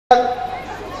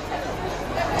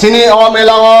Sini o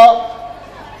melawa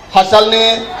hasalni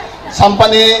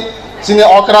sampani sini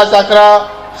okra chakra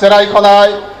serai khonai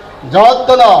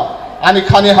jottono ani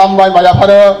khani hambai maya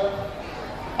pharo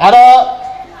aro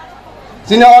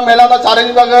sini o melano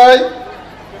charini bagai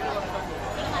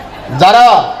jara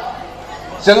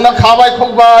जोंना खाबाय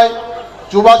खुबाय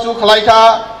जुबासु खलायखा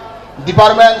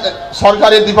department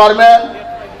सरकारी department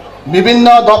विभिन्न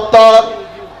दफ्तर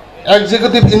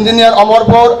executive engineer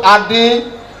Amarpur RD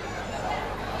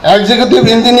executive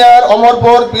engineer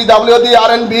Amarpur PWD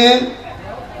RNB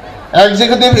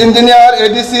executive engineer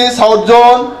ADC south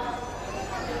zone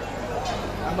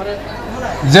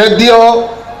JDO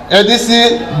ADC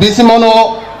BC मनो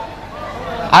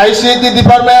ICT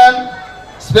department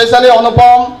specially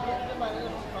अनुपम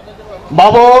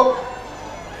बाबू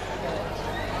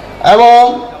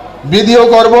एवं BDO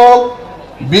करबक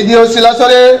BDO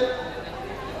सिलासरे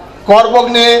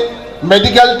करबकनि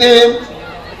medical team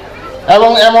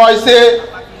एवं MOIC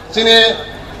चिनी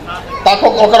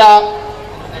ताकक ओकरा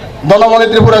दलमणि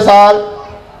त्रिपुरा सार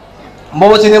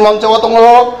बबो चिनी मंचो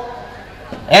दंगो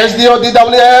एसडीओ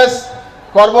डीडब्ल्यूएस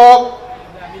करबक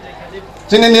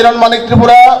चिनी निरन Manik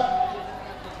Tripura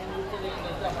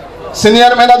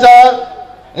senior manager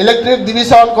electric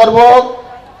division करबक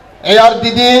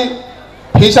एआरडीडी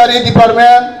फिशारी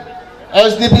department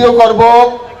SDPO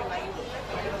करबक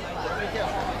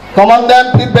commandant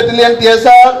 5th battalion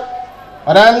TSR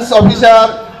range officer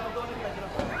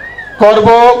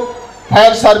करबक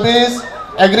fire service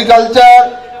agriculture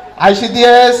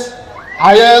ICDS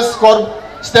IS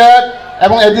state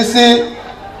एवं एडीसी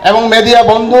एवं मीडिया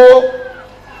बंधु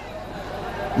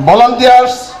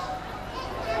वॉलंटियर्स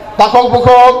ताकक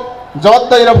बुकक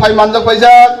যত এর ভাই মানজক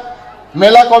পাইজাক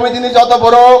মেলা কমিটি নি যত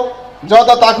বড় যত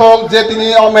তাকক যে তিনি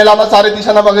ও মেলানা চারি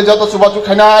দিশানা বাগে যত সুবাচু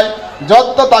খাইনাই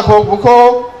যত তাকক বুখো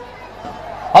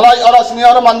আলাই আরাসনি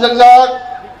আর মানজক যাক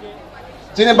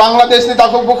যিনি বাংলাদেশ নি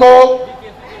তাকক বুখো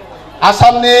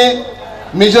আসাম নি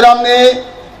মিজোরাম নি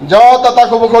যত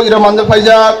তাকক বুখো ইর মানজক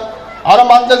পাইজাক আর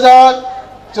মানজক যাক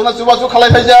চুনা সুবাচু খালাই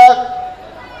পাইজাক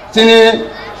যিনি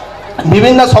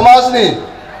বিভিন্ন সমাজ নি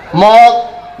মগ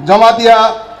জমাতিয়া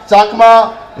চাকমা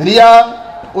রিয়া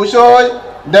উসই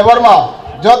দেবর্মা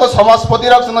যত সমাজপতি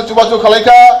রাখছেন চুবাচু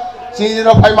খালাইকা চিনির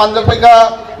ভাই মানজক ফাইকা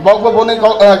বগব বনি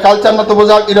কালচার মতো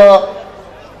বোঝাক ইর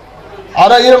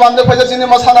আর ইর মানজক ফাইকা চিনি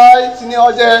মশানাই চিনি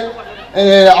হয় যে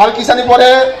আর কিসানি পরে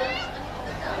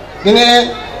তিনি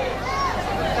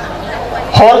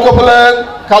হর কপলে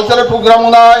কালচারাল প্রোগ্রাম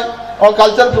নাই ও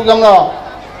কালচারাল প্রোগ্রাম না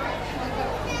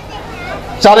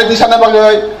চারে দিশানে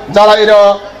বাগৈ যারা ইর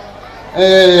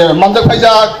मानजक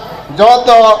फाइजाक যত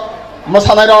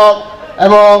मोसानाय रक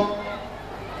एवं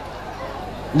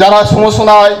যারা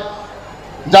সমসুনায়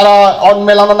যারা অন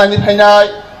মেলানা নাইনি ফাইনায়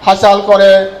হাসাল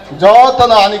করে যত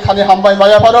না আনি খানি হামবাই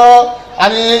মায়া পারো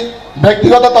আনি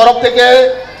ব্যক্তিগত তরফ থেকে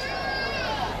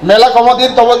মেলা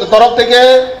কমিটির তরফ থেকে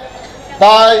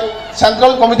তাই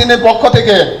সেন্ট্রাল কমিটির পক্ষ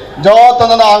থেকে যত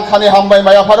না আং খানি হামবাই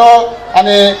মায়া পারো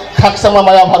আনি খাকসামা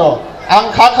মায়া পারো আং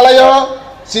খা খালাयो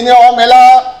চিনি ও মেলা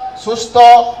সুস্থ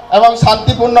এবং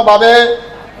শান্তিপূর্ণ ভাবে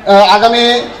আগামী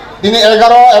দিনে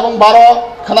 11 এবং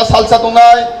 12 খানা সালসা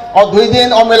তুঙ্গাই ও 2 দিন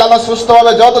ও মেলানা সুস্থ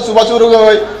ভাবে যত সুবাচুরু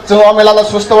গই जों ও মেলানা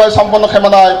সুস্থ ভাবে সম্পন্ন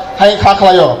খাইমানাই হাই খা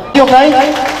খালাयो ओमफ्राय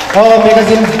ও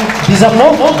ম্যাগাজিন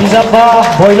বিজাব বা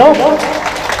বইনো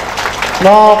ন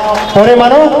পরে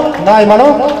মানো নাই মানো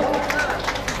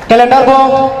ক্যালেন্ডার বো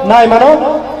নাই মানো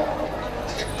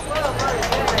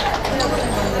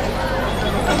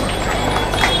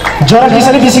जरा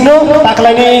किसानि बिसिंनो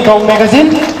ताकलायनि दं मेगाजिन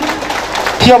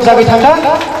थियक जाबाय थांगा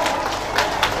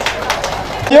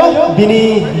यो बिनि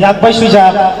याकबाय सुजा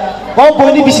ओ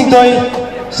बयनि बिसिंतय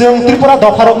जों त्रिपुरा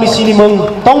दफारकनि सिनिमों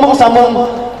तंमों सामों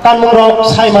कानमों रक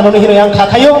सायमाननो हिरो आं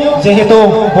खाखायो जेहेतु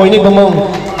बयनिबो मों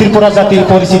त्रिपुरा जातिर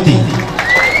परिस्थिति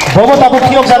बबो ताबो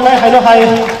थियक जानाय हायनो हाय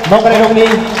नंगरे रंनि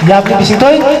याकनि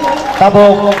बिसिंतय ताबो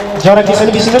जरा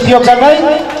किसानि बिसिंनो थियक जानाय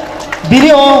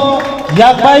बिनि ओ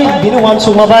याकबाय बिनि वान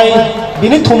सुमाबाय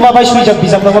बिनि थुमाबाय सुइजाक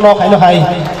बिजाबनो न खायनो हाय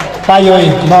पायय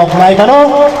नक नायबानो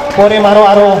परे मारो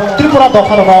आरो त्रिपुरा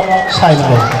दफानो नक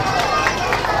सायनो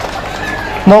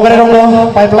नगरे रंनो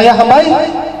पाइपलाया हामबाय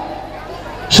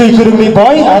सुइकुरुमनि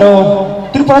बय आरो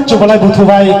त्रिपुरा जुबलाय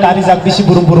बुथुबाय कारिजाक बिसि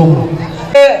बुरुं बुरुं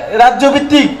राज्य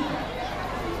भित्तिक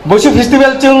बैसु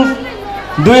फेस्टिवल जों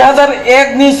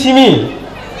 2001 नि Simi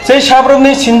sei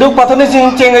sabrumni sinduk patoni sing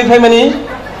cengai family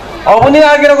oboni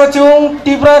agero gochung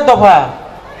Tripura dofa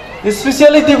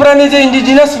especially Tripura ni je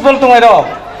indigenous people tungai rok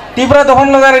Tripura dofa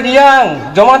logar riang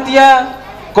jomatia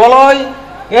koloi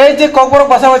এই যে koknorok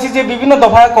পাশাপাশি যে বিভিন্ন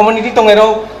দফা কমিউনিটি tungai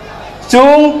rok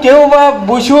chung কেউ বা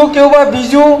বুসু কেউ বা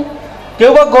বিজু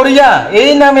কেউ বা গড়িয়া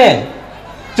এই নামে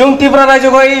जों त्रिपुरा राज्य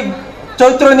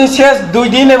चैत्रनि शेष 2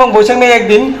 दिन एवं बैसागनि 1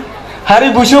 दिन हारि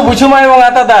बुसु बुसुमा एवं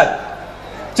आटा दाग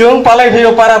जों पालाई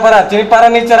फैयो पारा पारा जोंनि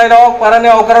पारानि चराय रक पारानि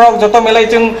अकरा रक जत मेलाय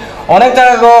जों अनेक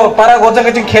जायगा पारा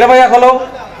गजाखै जों खेराबाय आखलो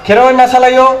खेराबाय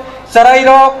मासालायो चराय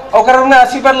रक अकरा रकनि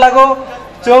आशीर्वाद लागो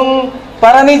जों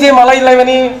पारानि जे मालाय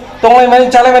लायमानि तंलायमानि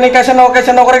चालायमानि कायसा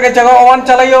नखरे जायगा अवान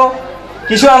चालायो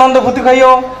किछु आनंद फुर्ति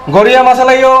खायो गड़िया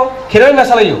मासालायो खेराबाय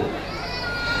मासालायो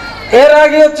एर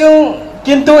आगे जों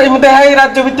किन्तु एमतेहाय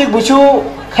राज्य भित्तिक बुसु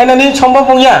खायनानि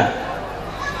सम्भव नङा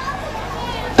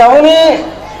तावनि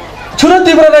सुरु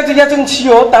त्रिपुरा राज्य जों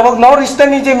सियो ताबक नर्थ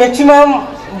ईस्टार्ननि जे मैक्सिमाम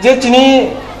जे चिनि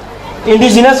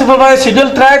इंडिजिनास पिपल शेड्यूल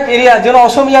ट्राइब एरिया जों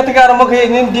असमिया থেকে आरम्भ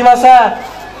खायो डिमासा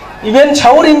इवन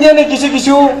साउथ इंडिया ने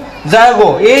किछु जागो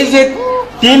ए जे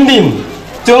 3 दिन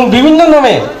जों विभिन्न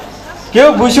नामे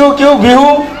केउ बुसु केउ बिहु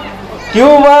केउ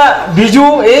बा बिजु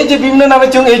ए जे विभिन्न नामे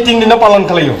जों ए 3 दिन पालन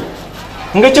खालायो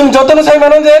इंगे जों जतन साइ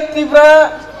मानो जे त्रिपुरा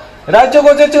राज्य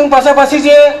को जे जों पासापासि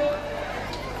जे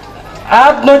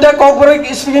 8-9टा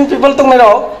कॉर्पोरेट स्पीकिंग पीपल तो मेरा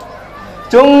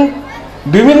जों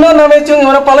विभिन्न नामे जों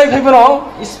इमरा पालाई फैबनो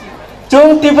जों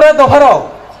त्रिपुरा दफारो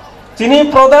जिनि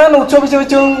प्रधान उत्सव हिसाबै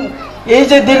जों ए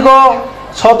जे दीर्घ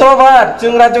 17 बार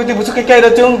जों राज्य भित्तिक बुसु खायरो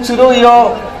जों सुदु इयो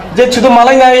जे सुदु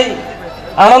मालायनाय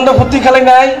आनंद फुर्ति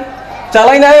खालायनाय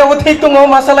चालायनाय अबथिक दङ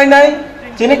मासालायनाय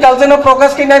जिनि कालचारनो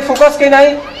प्रकाश खायनाय फोकास खायनाय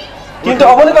किन्तु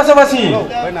अबनि पासापासि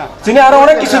जिनि आरो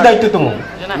अनेक किछु दायित्व दङ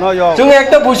जों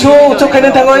एकटा बुसु उत्सव खायनो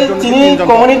थाङै जिनि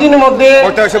कम्युनिटिनि मध्य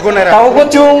तावको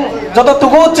जों जत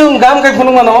तुगो जों गाम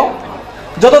गायफुनु मानो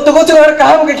जत तुगो जों आरो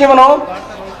काहाम गायखे मानो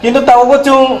किन्तु तावको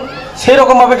जों से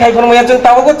रकम भाबे खायफुनु माया जों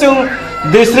तावको जों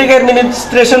डिस्ट्रिक्ट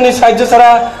एडमिनिस्ट्रेशननि साहाय्य सारा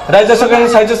राज्य सरकारनि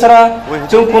साहाय्य सारा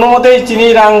जों कोनो मते जिनि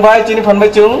रां बाय जिनि फानबाय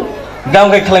जों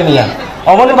गाम गाय खालायनिया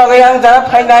अबनि बागै आं जा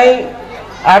फायनाय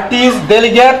आर्टिस्ट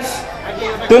डेलिगेट्स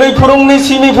दिनै फुरुंनि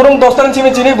सिनि फुरुं 10टानि सिनि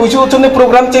जिनि बुसु उत्सवनि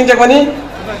प्रग्राम चेंज जागमानि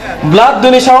ब्लाड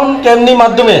डोनेशन कैम्पनि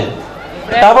माध्यमे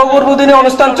दाबो उर्बुदिनि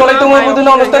अनुष्ठान चलाय दङ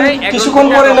उर्बुदिनि अनुष्ठान किछुक्षण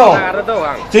परे न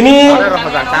जिनि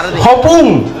हपुं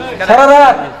सारा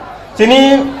रात जिनि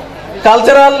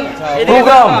कालचाराल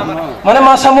प्रोग्राम माने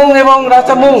मासामुं एवं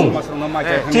राजामुं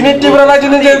जिनि त्रिपुरा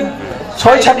राज्यनि जे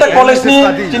 6-7टा कलेजनि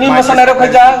जिनि मोसानाय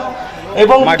रखायजा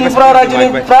एवं त्रिपुरा राज्यनि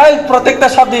प्राय प्रत्येकटा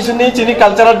सब डिविजननि जिनि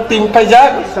कालचाराल team Faiza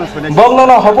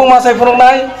बंगनो हपुं मासाय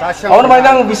फुरुंनाय on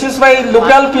बायनां wishes by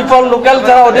local people local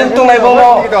Zara audience दंनाय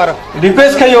बंगनो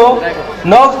request खायो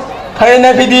न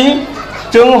फायनाय बिदि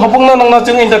जों हपुंनो नंनो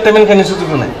जों एंटारटेनमेंट खायनो सुजुग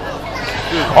होनाय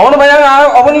अन बायनां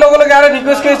अबन लोगो लोगो आरो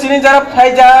रिक्वेस्ट खायो जिनि जारा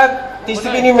फायजा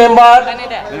टीसीपीनि मेंबर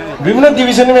विभिन्न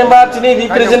डिविजननि मेंबर जिनि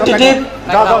रिप्रेजेंटेटिव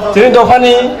जिनि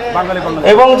दफानि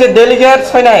एवं जे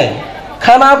डेलिगेट्स फायनाय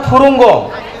खाना फुरुंगो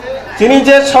जिनि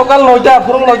जे सकाल 9टा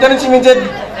फुरुं 9टानि सिमि जे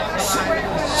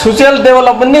सोशल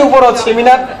डेभलपमेंटनि ऊपर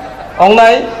सेमिनार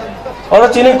अंनाय और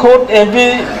जिनि खुद एमपी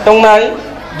दंनाय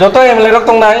जत एमएलए रक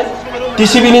दंनाय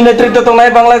टीसीबीनि नेतृत्व दंनाय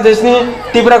बांलादेशनि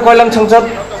त्रिपुरा कल्याण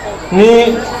संसदनि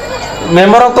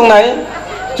मेम्बर रक दंनाय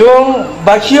जों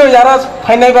बाखियो यारा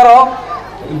फाइनाय बारो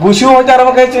बुसु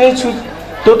हजाराम खाय जिनि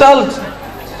टोटल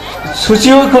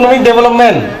सोशियो इकोनॉमिक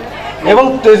डेवलपमेंट एवं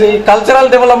कल्चरल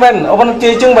डेवलपमेंट अपन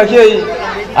जों बाखि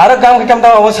आरो गाम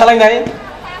काम सालायनाय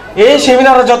ए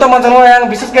सेमिनार जत मानसिनो आं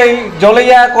विशेषकै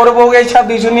जलैया करबोगै सब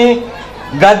डिविजननि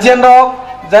गार्जियन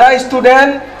रक Zara student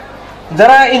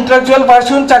Zara intellectual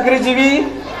person चाकरिजीवी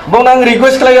बंनां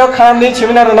request खालायो खामनि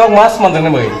सेमिनार न मास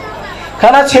मानजोंनो बै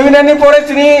खाना सेमिनारनि परे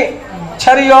जिनि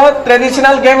छारियो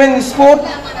ट्रेडिशनल गेम एंड स्पोर्ट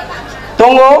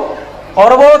दङ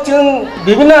अरबो जों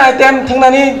विभिन्न आइटेम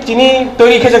थंनानि जिनि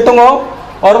तैरि खेजक दङ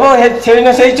अरबो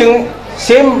सेरिनोसै जों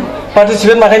सेम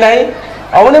पार्टिसिपेट माखायनाय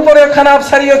अबनि परे खाना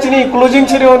सारियो जिनि क्लोजिंग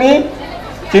सेरेमनी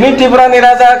जिनि त्रिपुरानि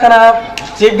राजा खाना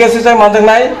चीफ गेस्ट हिसाबै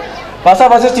मानजोंनाय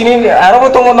पासापासि जिनि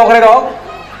आरोबो दङ नखरे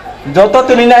रक जत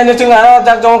तुलिनायनो जों आरो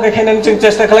जाक जमक खायनायनि जों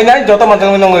चेष्टा खालायनाय जत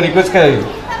मानजों नङ रिक्वेस्ट खायो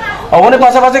अबनि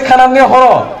पासापासि खानानि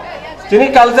हरो जिनि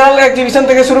कल्चरल एक्टिविशन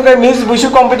থেকে শুরু করে মিস বুসু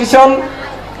কম্পিটিশন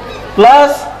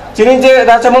প্লাস जिनि जे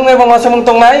राजामुं एवं मासामुं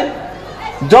दंनाय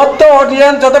जत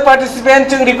ऑडियंस जत पार्टिसिपेंट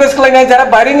जों रिक्वेस्ट खालायनाय जारा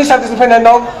बायरेनि सार्टिफिकेट फैनाय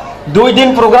न 2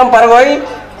 दिन प्रोग्राम पारगय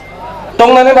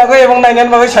दंनानै बागै एवं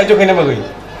नायनानै बागै साहाय्य खायनो बागै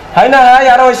हायना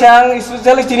हाय आरो एसां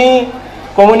स्पेशली जिनि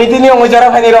कम्युनिटिनि अंग जारा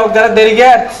फायनाय रक जारा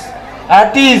डेलिगेट्स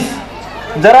आर्टिस्ट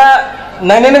जारा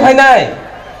नायनानै फायनाय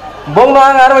बंनो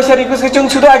आं आरो एसा रिक्वेस्ट जों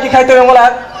सुदु आखि खायतो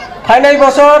रंगला फायनाय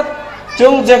बছর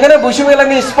जों जेखाने बुसु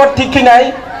मेलानि स्पट ठीक खैनाय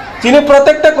जिनि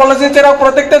प्रत्येकटा कलेजनि जेराव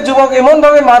प्रत्येकटा युवक एमन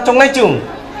भाबे मा चंनाय जों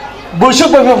बुसु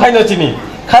बायबो फायनो जिनि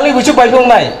खालि बुसु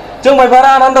बायबोंनाय जों बायबारा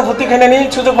आनंद फुर्ति खायनायनि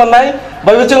सुजुग मोननाय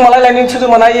बायबो जों मालाय लायनायनि सुजुग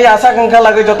मोननाय ए आशा आकांक्षा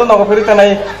लागै जत नगरफेरि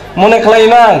थानाय मने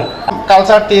खालायनो आं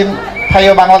कालचार टीम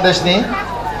फायो बांलादेशनि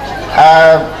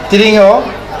tiringo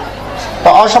to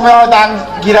asomay hoyto ang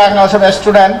girang asomay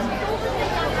student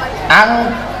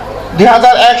ang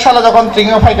 2001 সালে যখন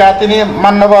ট্রিনিও ফাইকা তিনি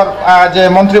মান্যবর যে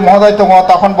মন্ত্রী মহোদয় দङ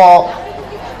তখন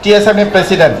টিএসএমই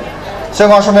প্রেসিডেন্ট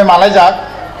जों असमে মালাই যাক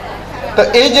তো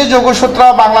এই যে যোগসূত্র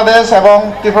বাংলাদেশ এবং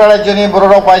ত্রিপুরা রাজ্যনি बर'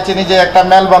 राव পাইছিনি যে একটা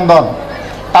মেলবন্ধন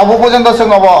তাবো পর্যন্ত जों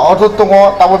অটুট দङ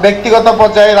তাবো ব্যক্তিগত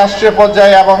পর্যায়ে রাষ্ট্রীয়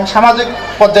পর্যায়ে এবং সামাজিক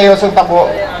পর্যায়েও जों তাবো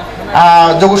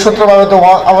যোগসূত্রভাবে দङ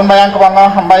अबन भाई आंखौ बाङा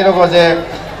हामबाय रग যে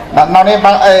नानि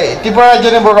त्रिपुरा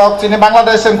राज्यनि बर' राव चिनि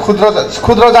बांलादेश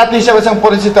क्षुद्र जाति हिसाबै जों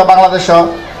परिचित बांलादेश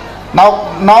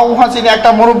नाव चिनि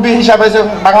একটা मुरब्बी हिसाबै जों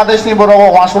बांलादेशनि बर'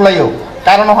 राव आसलायो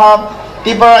कारण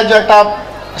त्रिपुरा राज्य একটা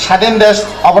স্বাধীন দেশ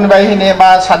অবন বাহিনী বা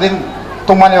স্বাধীন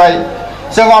তোমানি ভাই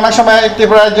जों অনেক সময়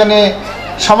ত্রিপুরা রাজ্যনি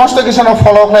সমস্ত কিছু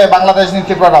ফলো করে বাংলাদেশনি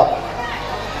ত্রিপুরা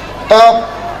তো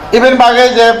ইভেন বাগে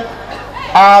যে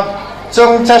जों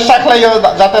চেষ্টা খালাयो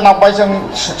যাতে নাপাই जों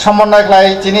समन्वय खालाय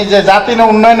चिनि जे जातिनि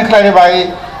उन्नयन खालाय बाय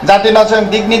जातिनो जों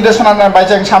दिग निर्देशना बाय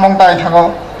जों सामंताय थांगो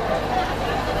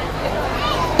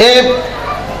এই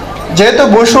যেহেতু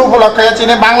বসু উপলক্ষে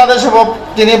চিনি বাংলাদেশে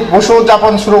তিনি বসু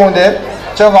উদযাপন শুরু হতে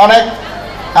जों অনেক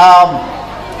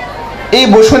এই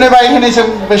বসুনি বাহিনী जों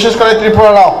বিশেষ করে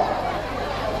ত্রিপুরারাও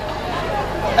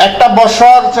একটা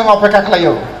বছর जों অপেক্ষা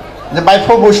খালাयो যে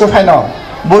বাইফো বসু ফাইন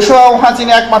বসুआव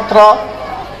চিনি একমাত্র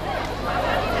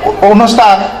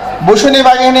অনুষ্ঠান বসুনি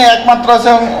বাহিনী একমাত্র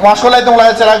जों वासुलाय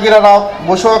दंलाय চেরাগিরারাव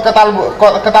বসু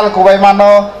কাতাল কুবাই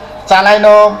মানো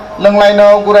চালাইनो लोंलायनो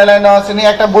गुरायलायनो চিনি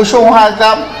একটা বসু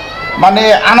একটা মানে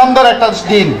আনন্দের একটা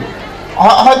দিন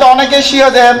হয়তো অনেকে শিও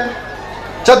যে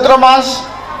চৈত্র মাস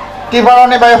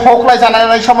ত্রিপুরানি বাই হোকলাই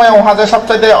জানার সময় ওহা যে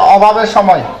সবচাইতে অভাবের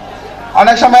সময়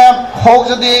অনেক সময় হোক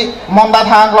যদি মন্দা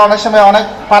থাকলে অনেক সময় অনেক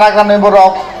পারাগ্রামে বড়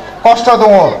কষ্ট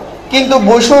দङ কিন্তু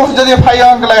বসু যদি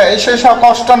ফাইও গেলে সেই সব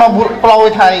কষ্ট ন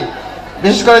প্লাবই থাই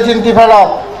বিশেষ করে ত্রিপুরা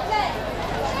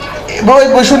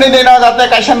বসুনি দিন যাতে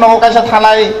কাইসা ন কাইসা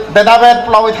থালাই বেদাবেদ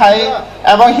প্লাবই থাই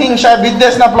এবং হিংসা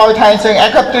বিদ্বেষ না প্লাবই থাই जों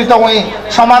একত্রিত হই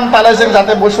সমান তালে जों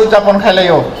যাতে বসু উদযাপন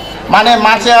খাইলাयो মানে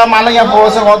মাছে মালাইয়া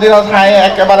जों অধীন থাই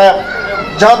একেবারে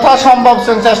যথা সম্ভব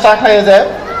जों চেষ্টা খাইয়ে যে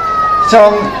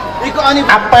जों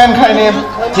আপ্যায়ন খাইনি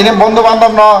যিনি বন্ধু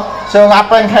বান্ধব ন जों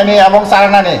আপ্যায়ন খাইনি এবং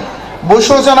চারানানি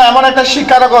বসু যেন এমন একটা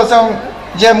শিক্ষারক जों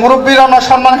যে মুরব্বীরা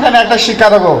সম্মান খাইনি একটা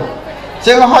শিক্ষারক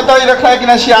जों হয়তো এই রক্ষায়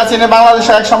কিনা শিয়া চিনি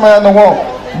বাংলাদেশে এক সময় দङ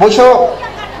বসু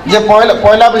যে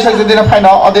পয়লা বৈশাখ যেদিন ফাইন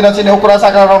অদিন চিনি উকুরা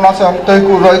চাকরা जों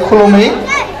তৈকু রই খুলুমি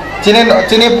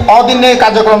চিনি অদিনে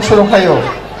কার্যক্রম শুরু খাইও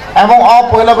এবং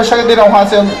পয়লা বৈশাখের দিন ওহা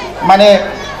जों মানে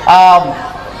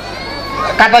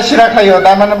কাটা শিরা খাইও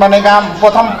তার মানে গাম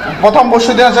প্রথম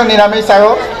বসু দিন जों নিরামিষ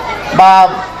চাইও বা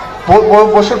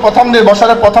বসুর প্রথম দিন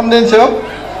বছরের প্রথম দিন जों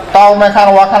তাও মেখান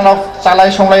ওয়াখান চালাই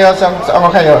সংলাইও जों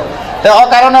খাইও তো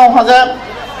কারণে ওহা যে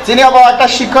চিনি আবার একটা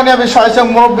শিক্ষণীয় বিষয় जों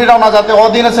মুরব্বীরা না যাতে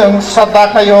অদিনে जों শ্রদ্ধা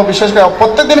খাইও বিশেষ করে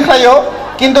প্রত্যেক দিন খাইও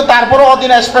কিন্তু তারপরও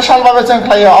অদিনে স্পেশাল ভাবে जों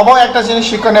খাইও আবার একটা জিনিস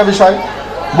শিক্ষণীয় বিষয়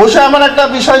বসু এমন একটা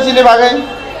বিষয় চিনি বাগে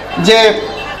যে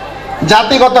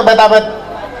জাতিগত ভেদাভেদ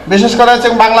বিশেষ করে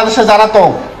जों বাংলাদেশে যারা তো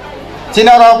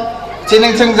চিনি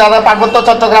जों যারা পার্বত্য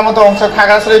চট্টগ্রাম তো অংশ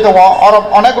খাগড়াছড়ি দङ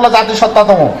অনেকগুলো জাতিসত্তা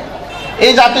দङ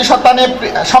এই জাতিসত্তা নিয়ে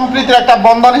সম্প্রীতির একটা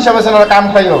বন্ধন হিসেবে जों কাম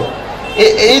খাইও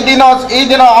এই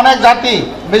দিনও অনেক জাতি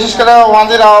বিশেষ করে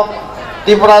ওয়াজিরাও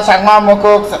ত্রিপুরা চাকমা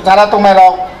মুকুক যারা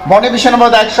তোমেরাও বনি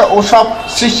বিষ্ণুবদ একশো উৎসব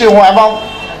সৃষ্টি এবং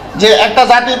যে একটা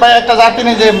জাতি বা একটা জাতি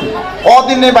নিয়ে যে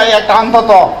অদিনে বা একটা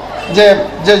অন্তত যে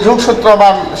যে যুগসূত্র বা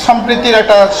সম্প্রীতির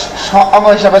একটা অঙ্গ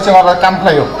হিসাবে जों কাম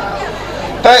খাইও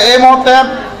তো এই মুহূর্তে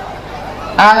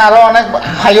आं आरो अनेक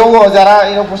खाइयो যারা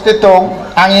উপস্থিত दं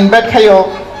आं इनभाइट खाइयो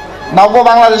नव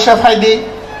बांग्लादेशे फाइदि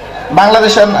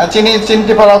बांग्लादेशे चिनी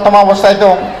ত্রিপুরা तमा अवस्थाय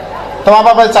दं तमा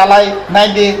बाबा चालाय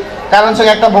नाइदि कारण जों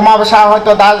একটা বোমা বসা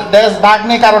হয়তো দেশ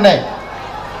ভাগনি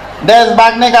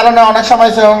কারণে অনেক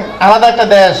সময় जों আলাদা একটা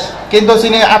দেশ কিন্তু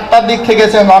চিনি আত্মার দিক থেকে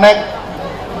जों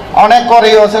অনেক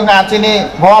করেও जों চিনি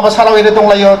বোমা বসালো ইরে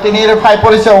দंलायो তিনি ফাই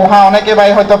পরিচয় ওহা অনেকে ভাই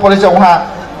হয়তো পরিচয় ওহা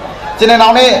চিনি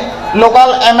নাওনি লোকাল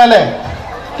এমএলএ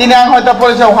তিনি आं হয়তো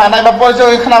পরিচয় ওহা নাইবা পরিচয়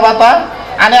ওইখানা বাতা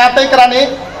আনে আতেকরানি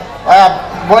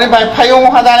বনি ভাই ফাইও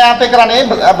ওহা জানে আতেকরানি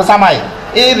জামাই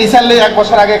এই রিসেন্টলি এক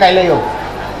বছর আগে কাইলাইও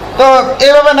তো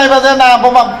এইভাবে নাইবা যে না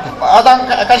বোমা আজাং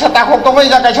কাইসা তাকক দङ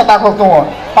ইজাং কাইসা তাকক দङ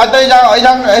হয়তো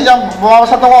ইজাং বোমা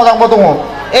বসা দङ অজাংবো দङ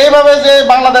এইভাবে যে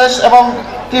বাংলাদেশ এবং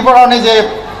ত্রিপুরানি যে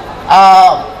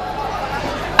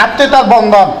আত্মীয়তার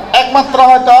বন্ধন একমাত্র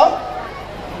হয়তো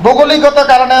ভৌগোলিকত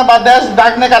কারণে বা দেশ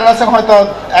ডাকনে কারণে হয়তো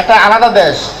একটা আলাদা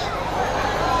দেশ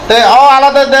তো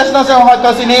আলাদা দেশ না হয়তো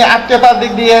চিনি আত্মীয়তার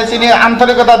দিক দিয়ে চিনি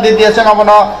আন্তরিকতার দিক দিয়ে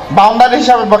বাউন্ডারি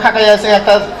হিসাবে খাটাই আছে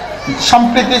একটা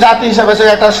সম্প্রীতি জাতি হিসেবে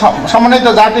একটা সমন্বিত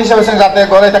জাতি হিসেবে যাতে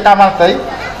গড়ে কামারতাই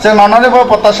যে ননরেবো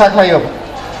প্রত্যাশা খাইও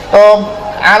তো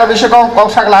আরও বেশি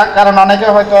ককসাকলাক কারণ অনেকে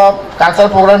হয়তো কালচার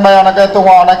প্রোগ্রাম বা অনেকে তো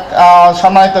অনেক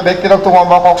সম্মানিত ব্যক্তিরা তো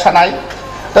ককসা নাই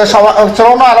তো সবাই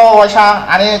চলনো আরও পয়সা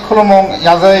আনি খুলুমুং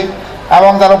ইয়াজই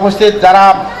এবং যারা উপস্থিত যারা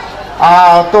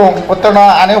তো উত্তর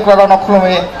আনি উক্রারণ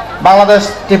খুলুমি বাংলাদেশ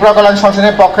ত্রিপুরা কল্যাণ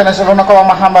সংসদের পক্ষে নেশন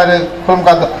কমা হামবাই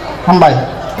খুলুমকা হামবাই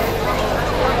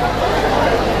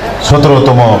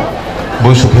 17তম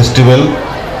বৈশু ফেস্টিভ্যাল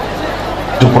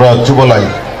ত্রিপুরা যুবলাই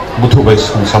বুথুবাই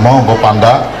সংসামাव ब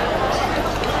पान्डा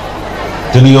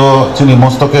दिनैयो जोंनि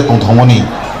मस्तके दंथंमनि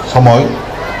समय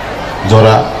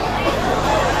जरा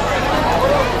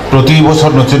प्रति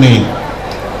बोसोरनो जोंनि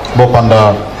ब पान्डा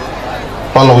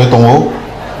पालवे दङ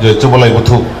जे जुबलाई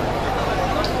बुथु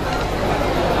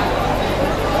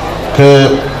के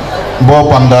ब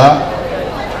पान्डा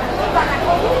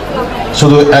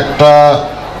शुधु एकटा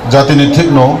जातिनि ठीक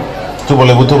न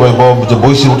जुबलाई बुथु बाय ब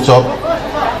बैसु उत्सव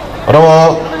र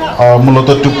मूलत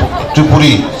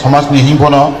त्रिपुरी समाजनि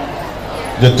हिंफन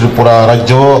जे त्रिपुरा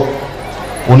राज्य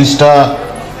 19टा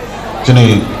जोंनि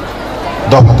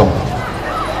दफा दं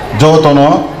जतन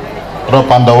र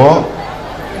पान्डाव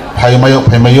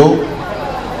फाइमायो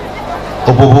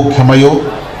उपभोग खेमायो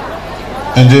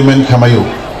एन्जयमेंट खेमायो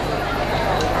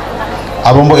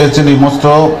आबो जोंनि मस्त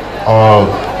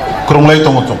क्रंलाय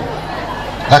दङ जों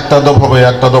एकटा दफा बाय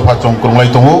एकटा दफा जों क्रंलाय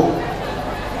दङ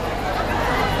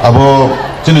आबो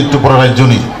जोंनि त्रिपुरा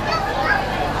राज्यनि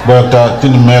बा एकटा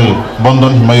जोंनि मेल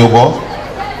बंधन हिमायब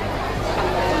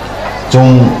जों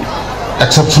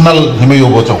एक्सेप्शनल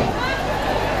हिमायब जों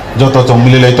जत जों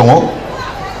मिलायलाय दङ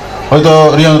हयतो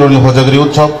रियां रनि हजागिरि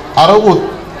उत्सव आरो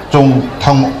जों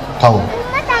थां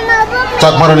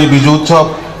चाकमारानि बिजु उत्सव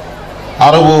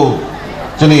आरो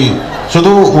जोंनि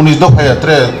शुधु 19 दफाया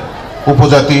त्रे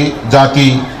उपजाति जाति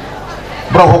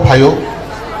ब्रह्म फायो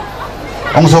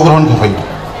अंशग्रहण खेफायो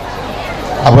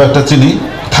अब एक चिनी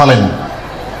थालायनो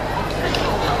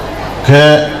के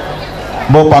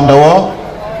बो पान्डाव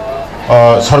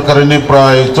सरकारनि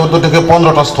प्राय 14 থেকে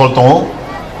 15टा स्टल दङ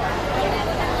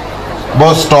बो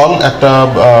स्टल एक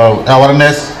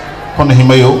अवेयरनेस फन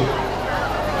हिमायो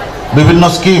विभिन्न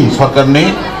स्कीम सरकारनि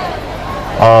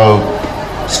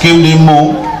स्कीम निमु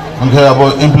उनके अब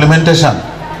इम्प्लीमेंटेशन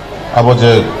अब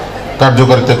जे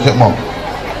कार्यकारिता खेम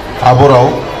आबराव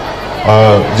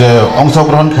जे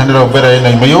अंशग्रहण केन्द्र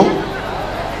बेरायनाय मायो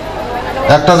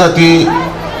एकटा जाति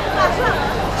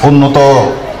उन्नत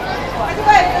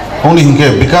उनि हिंखे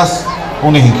विकास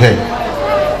उनि हिंखे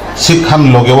शिक्षान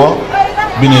लगेव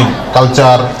बिनि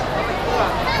कल्चर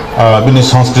बिनि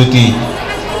संस्कृति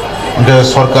उनके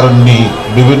सरकारनि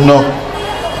विभिन्न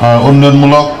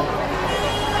उन्नयनमूलक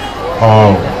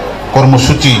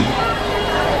कर्मसूची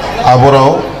आबराव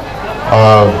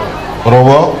रब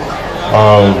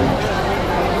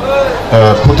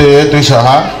फुटे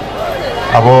दैसाहा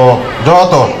अब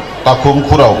जत ताखुम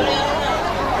खुराव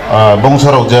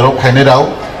बंसराव जेराव फाइनेराव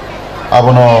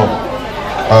आबनो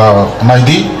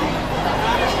नायदि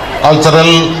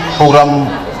कालचारेल प्रोग्राम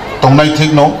दंनाय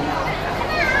ठीक न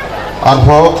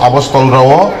आरो आबस्थल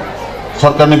राव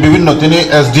सरकारनि विभिन्न तिनि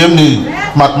एसडीएम नि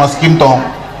महात्मा स्कीम दं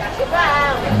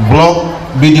ब्लक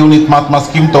बीडीओ नि महात्मा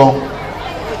स्कीम दं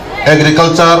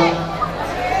agriculture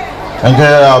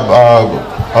एंखे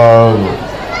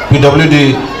PWD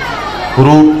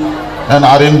root and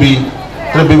RNB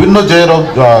विभिन्न जे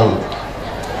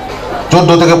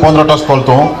 14 থেকে 15टा स्टल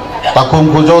दं ताकुम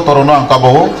खुजो तरनो आंकाबो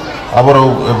आबरो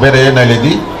बेरे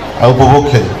नायलेदि उपभोग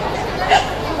खे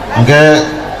एंखे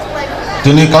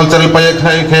तिनि कल्चरल पाए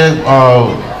खे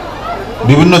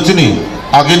विभिन्न चिनी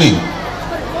आगेनि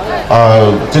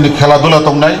चिनी खेला दुला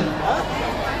दंनाय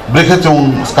ब्रेखे जों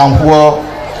स्कामफुआ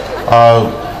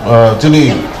चिनी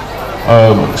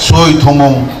सुई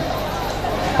थमं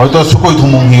हयतो सुकई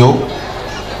थमं हियो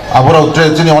आबराव ट्रे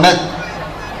चिनी अनेक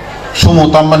सुमु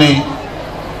तामानि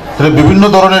विभिन्न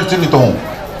धरनेर चिनी दं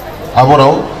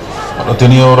आबराव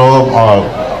तिनि अर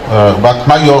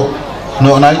बाखनायो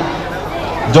ननाय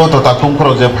जत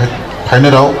ताकुमफोराव जे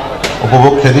फाइनेराव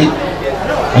उपभोग खेदि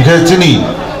ओंखे चिनी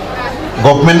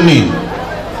गभर्नमेन्टनि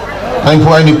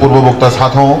आइनफु आइनि पूर्वबक्ता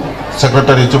साथौ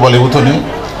सेक्रेटारि जुबाली बुथुनि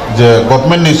जे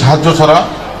गभर्नमेन्टनि साहाय्य छरा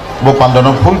बो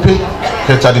पान्डानो फुलफिल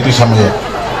के चारिटी सामहे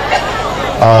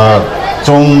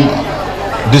जों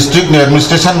डिस्ट्रिक्ट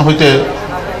एडमिनिस्ट्रेशन होते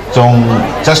जों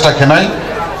चेष्टा खेनाय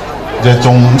जे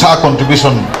जों सा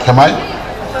कन्ट्रिब्यूशन खेमाय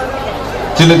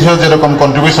जिनिथियाव जेरकम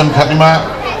कन्ट्रिब्यूशन खानिमा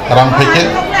रां फैके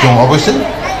जों अवश्य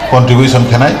कन्ट्रिब्यूशन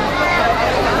खेनाय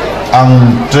आं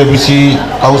ट्रेबिसि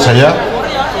काउसाया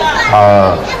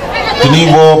तिनि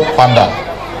बो panda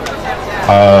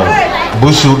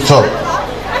Buisu utsob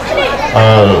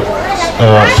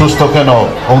susto keno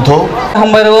ongtho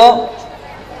hambairo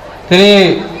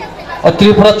tini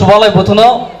Tripura chubalai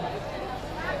bothuno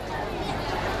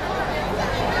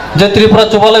je Tripura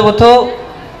chubalai bothu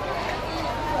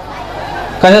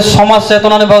kaise samaj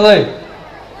chetonani bagai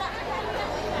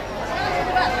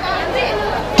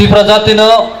Tripura jatino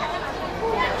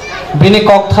bini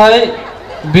kokthai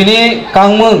bini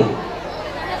kangmung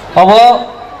abo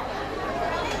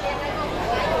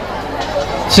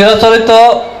চিরাচরিত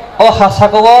ও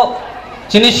হাসাকো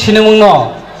চিনি সিনেমুংনো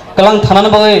কালাং থানান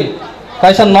বাগৈ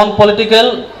কাইসা নন পলিটিক্যাল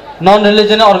নন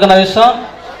রিলিজিয়ান অর্গানাইজেশন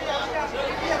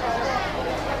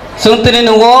जों तिनि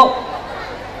नुगो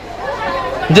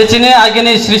जे चिनि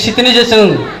आगेनि श्री सितिनि जे जों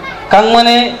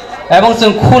कांगमाने एवं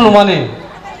जों खुलमाने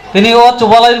तिनि ओ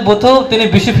चुबालाय बोथौ तिनि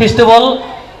बिसु फेस्टिवल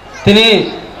तिनि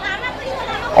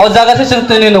ओ जागासे जों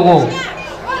तिनि नुगो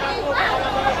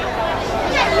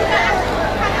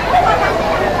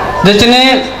जे चिनि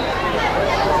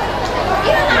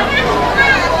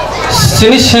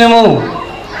सिनि सिनेमु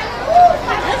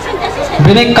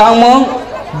बिनि कांगमु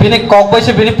बिनि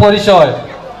ककबाइसे बिनि परिचय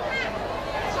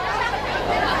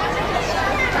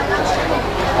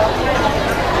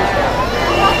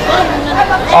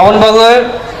अवन बागै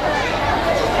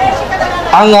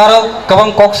आं आरो गोबां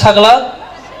कक सागला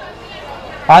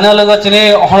आनो लोगो चिनि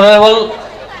हनरेबल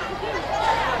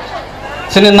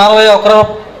चिनि नारवे अक्र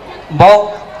बाव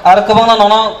आरो गोबां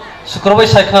नाना सुक्रबाय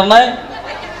सायखनारनाय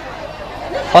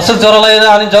असुक जरालाय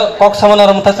आनि कक सामान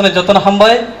रमथासने जतन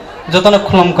हामबाय जतन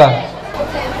खुलमका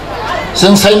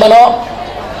जों सायमानो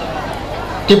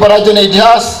त्रिपुराजों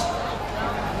इतिहास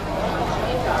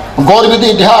गौरबिद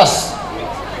इतिहास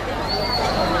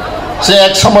से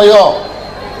एक समय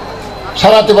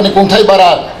सारा त्रिपुरानि खुंथाय बारा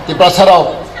त्रिपुरा साराव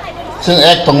जों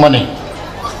एक दंमाने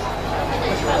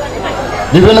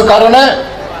विभिन्न कारणे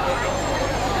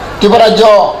त्रिपुरा राज्य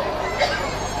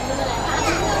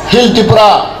हिल त्रिपुरा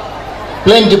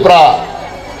प्लेन त्रिपुरा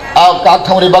काक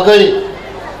थांनि बागै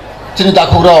चिनि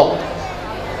दाखुग्राव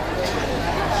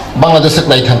बांलादेश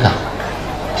लाय थांखा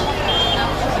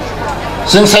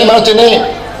जों सायमानो चिनि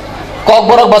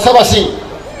ककबरक बासाबासि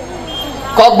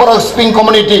ककबरक स्पिं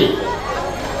कम्युनिटी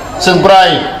जों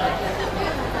प्राय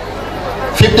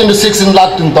 15 to 16 लाख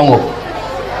दङ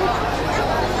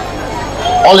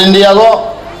all India go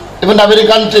even every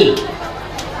country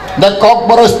the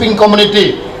Kokborok speaking community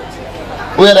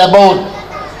we are about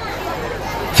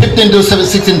 15 to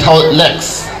 16 lakhs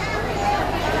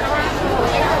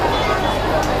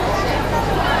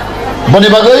bani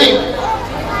bagai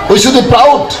we should be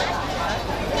proud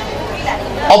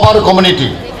of our community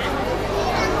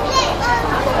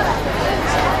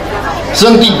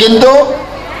जों किन्तु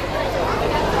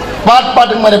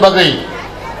पार्ट माने बागै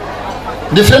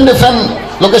different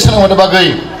location माने बागै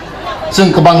जों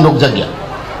गोबां दं जायगा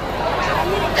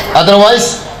otherwise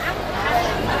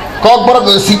Kokborok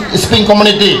speaking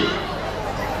community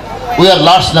we are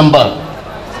large number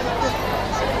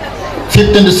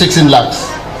 15 to 16 lakhs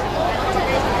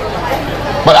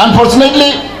but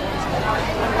unfortunately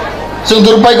जों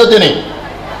दुर्भाग्य दिनै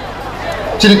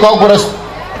चिनि Kokborok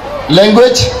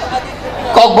language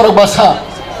Kokborok भाषा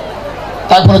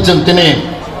ताकनो जों दिनै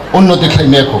उन्नति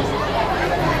खालामनायखौ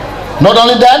not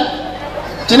only that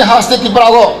Chini हास्ते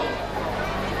त्रिपुरागो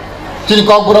Chini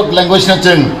Kokborok language ना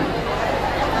जों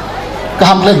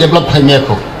गाहामले डेभलप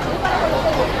खालामनायखौ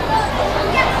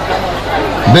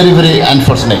very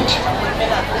unfortunate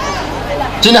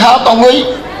चिनि हा दंगै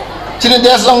चिनि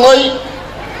देश दंगै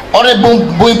अरे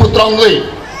बुई पुत्र दंगै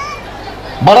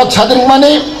भारत स्वाधीन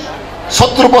माने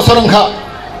 70 বছর ओंखा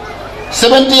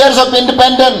 70 years of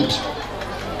independent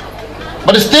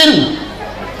but still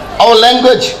our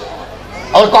language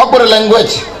our Kokborok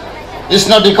language is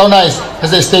not recognized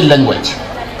as a state language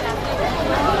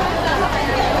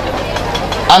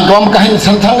ang gom kahin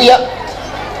santangya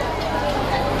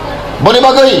boni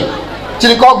bagai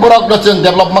chini Kokborok no chung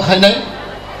develop ma khainai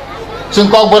chung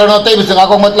Kokborok no tei chung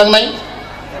agong matlangnai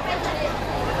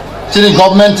chini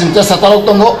government chung ta satarok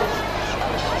tongo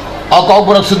our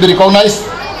Kokborok should be recognized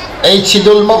a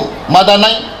schedule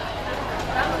madanai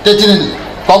te chini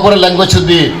Kokborok language should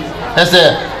be as a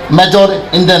major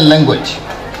Indian language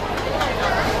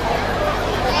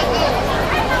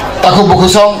taku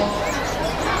bukusong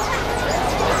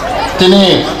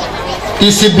tini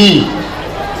TCB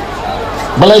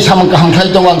balai samang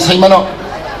kahamthai dong ang saimano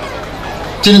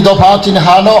chini dofa chini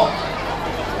hano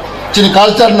chini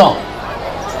culture no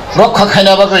rokha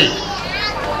khaina bagai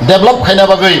develop khaina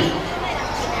bagai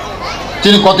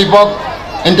chini kotipok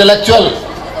intellectual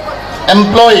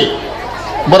employee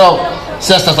borok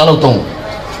sesta salok tong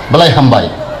balai hambai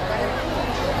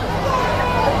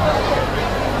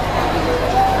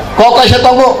kaisa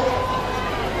tongo.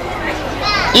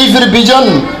 If your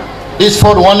vision is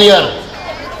for 1 year,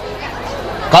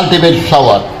 cultivate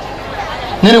flower.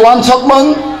 Niri wan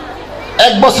sokmang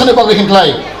ek bosone bagai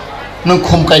hinglai nung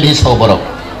khumkai di sau borok.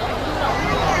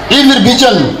 If your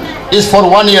vision is for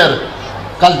 1 year,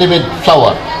 cultivate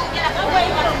flower.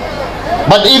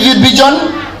 But if your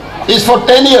vision is for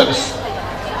 10 years,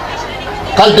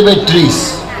 cultivate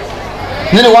trees.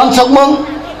 Nini wan sokmang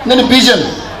nini vision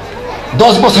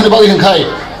 10 bosone bagai hingkai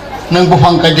nung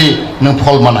bufang kai di nung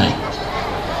phol manai.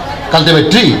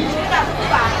 Cultivate tree.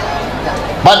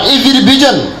 But if your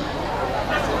vision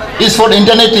is for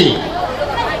eternity,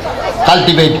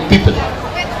 cultivate people.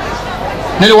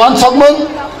 Nini wan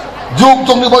sokmang juk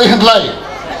jong ni bagai hingkai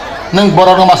nung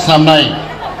borong mas nam nai.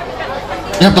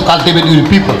 You have to cultivate your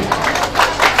people.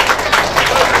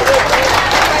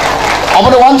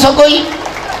 Abang wan sokoi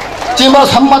cimba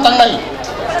sama tang nai.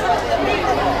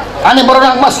 Ani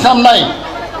borong mas nam nai.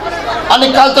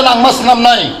 Ani kaltenang mas nam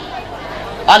nai.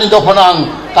 Ani doponang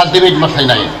cultivate masai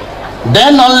nai.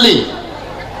 Then only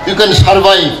you can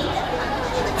survive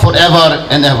forever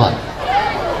and ever.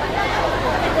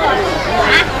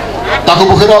 Taku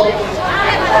bukhirok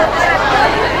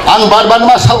ang barban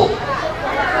masau.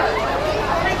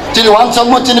 Cini wan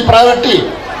sokmo cini priority.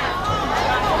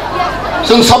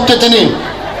 Sung sabje cini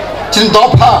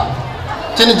dopa,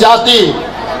 cini jati,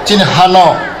 cini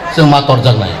hano sung mator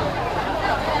jangnai.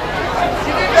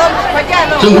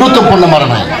 Sung guruttwapurna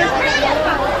maranai.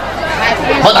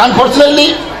 But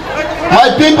unfortunately,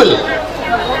 my people,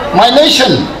 my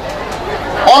nation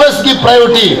always give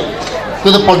priority to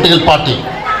the political party.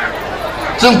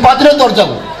 Sung party na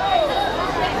torjago.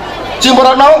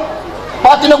 Cimborano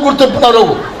party na guruttwapurna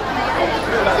rogo.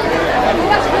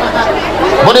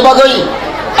 Boni bagai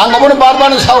ang amon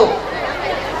barban sau.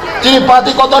 Cini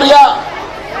party kotor ya.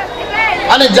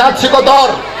 Ani jat si kotor.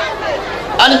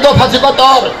 Ani dofa si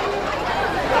kotor.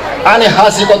 Ani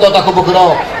hasi kotor taku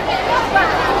bukhiro.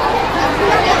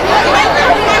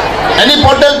 Any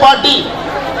political party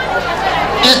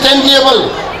is tangible.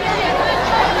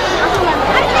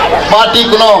 Party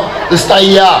kuno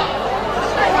istaya.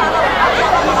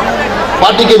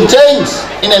 Party can change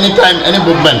in any time, any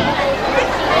movement.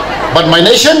 But my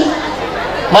nation,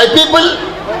 my people,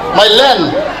 my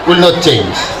land will not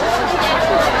change.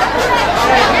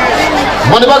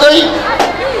 Bani bagai,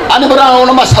 ani berang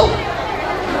ono masau.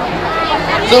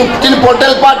 Sung tin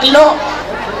political party no,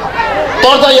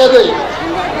 torda ya gai.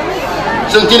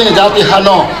 Sung tin jati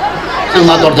hano, sung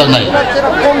mator jangnai.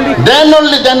 Then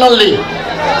only,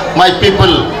 my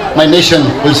people, my nation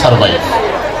will survive.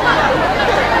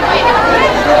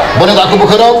 Bani aku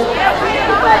bukhirok.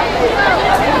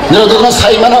 Nero dono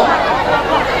sai mano,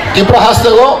 Tripura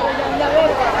hastago,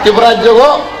 Tripura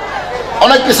jogo,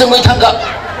 onek kisah mui thangka,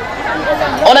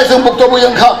 onek sung bukto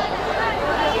buyangka,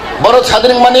 baro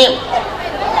chadring mani,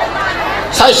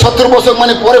 sai 70 bosok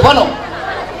mani pore phano,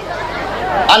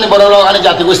 ani baro rok, ani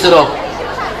jati gosti rok,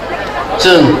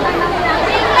 sung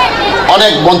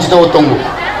onek bonchito tongu,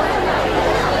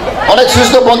 onek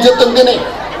susto bonchito tongdini,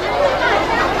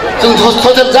 sung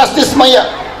social justice maya.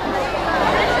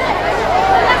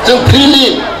 Sung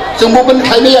freely, sung movement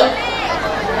khaimaya.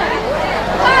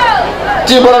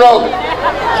 Ji borok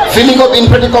feeling of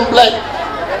inferiority complex.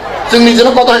 Sung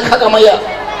nijero kotor khakamaya.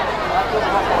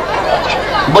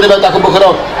 Bori ba taku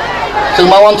bukhirok. Sung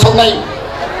mawan songnai.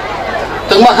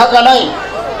 Sung makhakanai.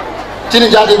 Cini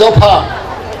jati dopa.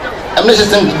 Amnesty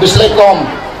sung bislai kom.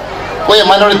 Koi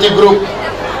minority group,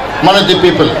 minority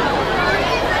people.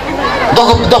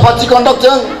 Dopa ci kondok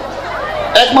jeng.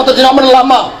 Ekmato jinaman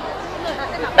lama.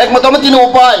 Ekmato mati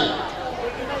no upai.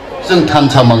 Sung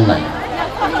thansa mangnai.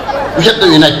 We have to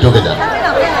unite together.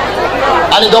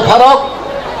 Ani doparok,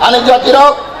 ani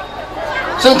jatirok,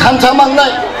 sung thansa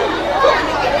mangnai.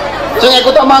 Sung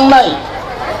ekota mangnai.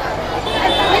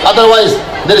 Otherwise,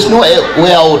 there is no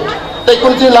way out. Tai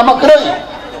kunci lama keroi.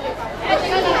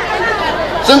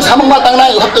 Sung samang matang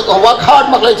nai, have to work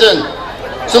hard maklai jeng.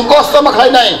 Sung kosto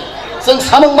maklai nai, sung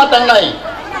samang matang nai.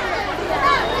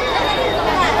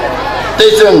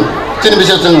 Sung cini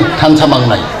bisa sung thansa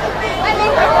mangnai.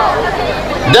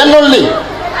 Then only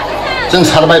sung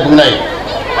survive bungnai.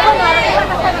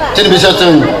 Cini bisa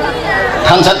sung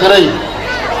thansa kerai.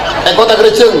 Ekota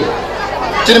kerai sung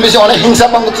cini bisa onek hingsa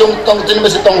mang tong cini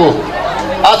bisa tonggu.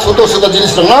 Suto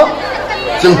jenis tongno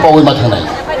sung pawai mathanai.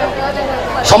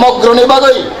 Samagro ni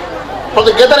bagai,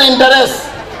 gather interest.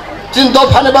 Cini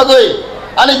dofane bagai,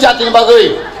 ani jati ni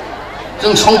bagai.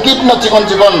 Sung songkit na cikon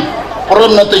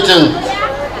problem na tujung.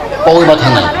 Pawai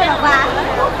mathanai.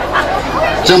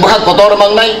 Sung bakal kotor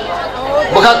mangnai,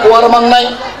 bakal kuar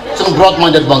mangnai, sung broad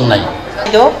minded mangnai.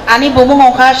 do ani bumung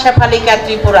ongkha Shefalika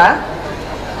Tripura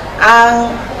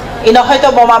ang ino hoyto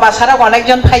boma basara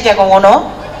onekjon phaijagongono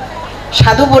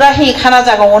sadhu bura hi khana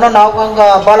jagongono nogong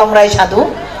bolongrai sadhu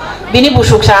bini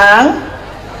busuk sang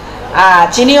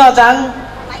chini ojang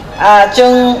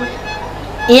chung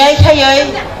ইয়াই খাইयै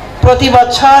প্রতি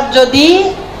বছর যদি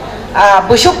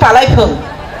বুসুক পালাই ফুং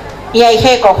ইয়াই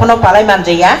খাই কখনো পালাই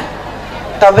মানজাইয়া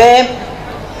তবে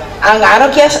आं आरो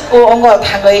केस अंग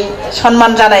थाङै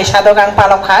सन्मान जानाय साधक आं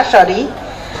पालखा सरि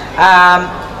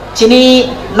चिनि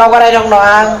नगराय रंनो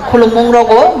आं खुलुमुं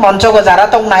रगो मन्चगो जारा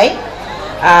तंनाय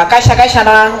कायसा कायसा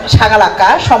आं सागालाक्का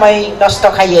समय नष्ट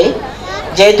खायै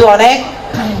जेहेतु अनेक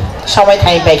समय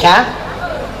थाइ बायखा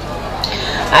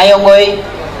आयंगै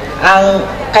आं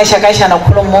कायसा कायसा न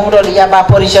खुलुमुं रलिया बा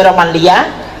परिचय मानलिया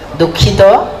दुखित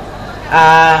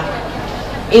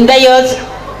इंदायो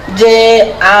যে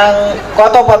आं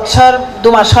गत बছর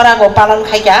 2 मासर आगो पालन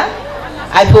खायगा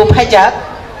आइफु फाइजाक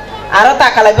आरो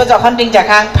ताकालायबो जखन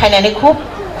दिंजाखा आं फाइनानै खुब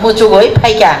मुजुगै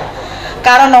फाइगा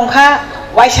कारण अंखा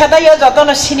वाइसादायो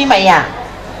जतन सिनेमाया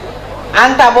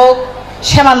आं दाबो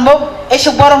सेमानबो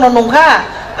एसु बरनो नंखा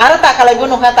आरो ताकालायबो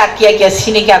नंखा ताकिया किया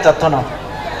सिनिका जतन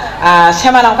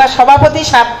सेमान अंखा सभापति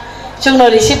साब जोंनो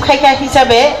रिसिभ खायखा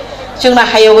हिसाबै जोंना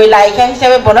हायगै लायखा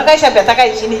हिसाबै बनो गायसा बेथा गाय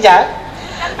सिनिजा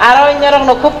आरो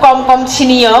इनरंनो खूब कम कम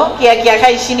सिनियो किया किया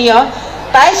खाय सिनियो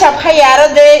ताई सब खाय आरो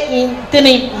दे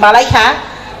दिनै मालायखा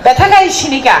बेथा गाय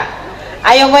सिनिका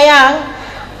आयंगया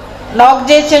नग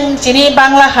जे जों चिनि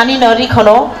बांला हानि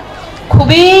नरिखनो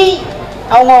खुबि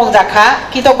अंगं जाखा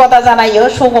कितकता जानायो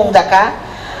सुगं जाखा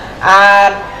आर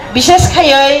विशेष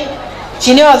खायै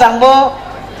चिनि अजांबो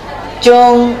जों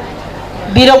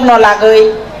बिरगनो लागै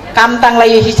काम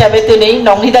तांलायो हिसाबै दिनै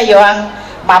नंनि दायो आं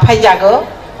माफाय जागो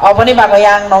अबनि बागै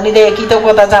आं ननि दे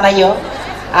कितकता जानायो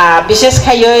विशेष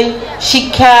खायै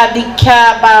शिक्षा दीक्षा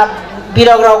बा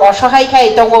बिरग्रग असहाय खाय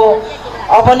दंगो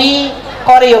अबनि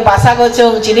करियो बासागो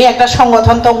जों जिनि एकटा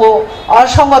संगठन दंगो अ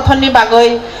संगठननि बागै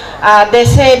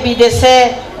देशे विदेशे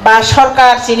बा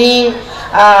सरकार जिनि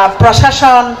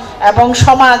प्रशासन एवं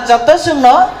समाज जत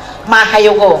जोंनो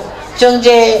माहायगो जों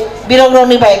जे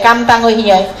बिरग्रगनि बाय काम ताङो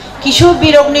हियै किछु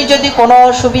बिरगनि जदि कोनो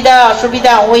सुबिदा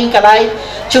असुबिदा होई कालाय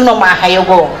जोंनो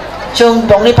माहायगो जों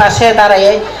दंनि पासे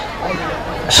दारायै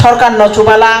सरकार न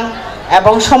जुबालां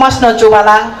एवं समाज न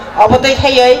जुबालां अबदै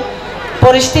खायै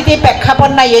परिस्थिति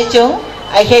प्रेक्षापट नायै जों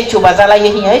आइखे जुबा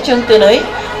जालायै हियै जों दिनै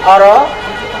अर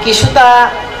किछुता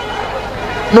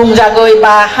नुंजागै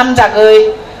बा हामजागै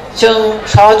जों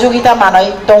सहयोगिता मानै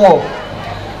दङ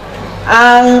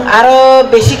आं आरो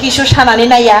बेसि किछु सानानै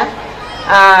नाया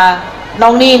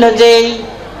नंनि नजे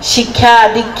शिक्षा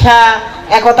दीक्षा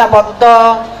एकताबद्ध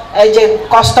এই যে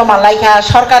কষ্ট মানলাইখা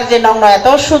সরকার যে নং এত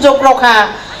সুযোগ রখা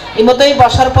ইমতই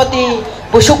বছর প্রতি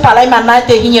বুসুক পালাই মাননায়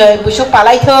তে হিयै বুসুক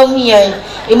পালাইথং হিयै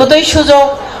ইমতই সুযোগ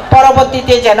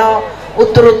পরবর্তীতে যেন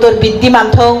উত্তর উত্তর বৃদ্ধিমান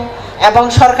থং এবং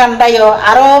সরকার দায়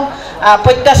আরো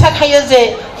প্রত্যাশা খাইयो যে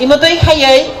ইমতই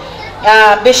খাইयै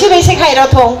বেশি বেশি খাই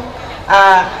রথং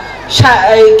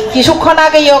কিছুক্ষণ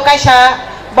আগেও কাইসা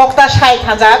বক্তা সাই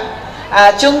থাজাক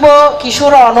जोंबो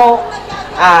किशोर अनो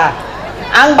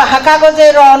आं बाहाकागो जे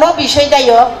रनो विषय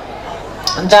दायो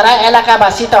যারা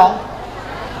এলাকাবাসী দं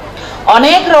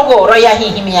अनेक रगो रयाहि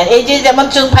हिमिया এই যে যেমন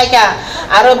जों फायका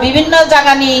आरो বিভিন্ন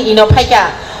জায়গাनि इनो फायका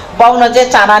बावनो जे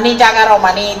चानानि जागा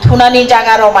रमानि थुनानि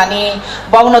जागा रमानि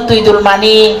बावनो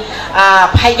तुइदुलमानि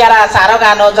फायगारा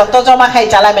सारगानो जत जमा खाय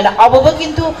चालामेन अबबो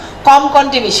किन्तु कम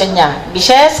कन्ट्रिबिउशनया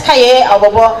विशेष खाये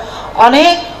अबबो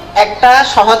अनेक একটা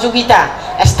সহযোগিতা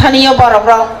স্থানীয়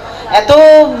বরগ্রহ এত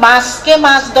মাসকে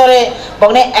মাস ধরে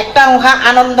বনে একটা অংশা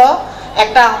আনন্দ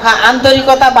একটা অংশা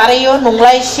আন্তরিকতা বাড়াইও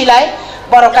নুংলাই সিলাই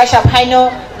বড় কাইসা ফাইনো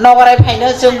নগরাই ফাইনো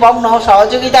जों বংন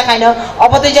সহযোগিতা খাইনো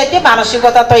অবতে যাইতে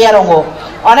মানসিকতা তৈয়ার হঙ্গো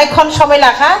অনেকক্ষণ সময়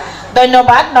লাখা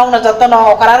ধন্যবাদ নংন যতন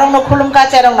অকারারংন খুলুমকা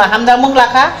চেরংন হামজামুং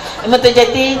লাখা ইমতে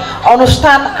যাইতে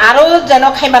অনুষ্ঠান আরো যেন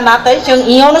খাইমা না তাই जों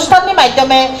এই অনুষ্ঠানनि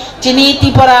মাধ্যমে চিনি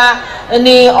ত্রিপুরা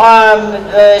नि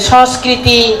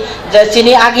संस्कृति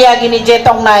चिनी आगे आगे जे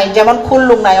तंगनाय जेमन खुल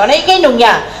लुंगनाय अनेकै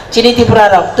नंगिया चिनी त्रिपुरा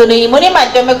रक तुनि इमनि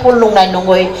माध्यमे खुल लुंगनाय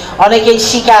नंगय अनेकै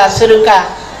शिका सोलोंका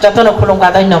जतन खुलुंगा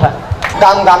धन्यवाद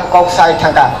गाम गाम कक साइ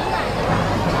थांगा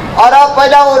और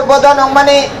पहिला उद्बोधन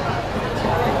माने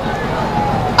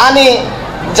आनि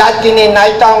जातिनि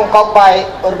नायतंग कक बाय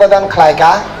उद्बोधन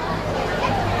खलायका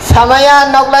सामाया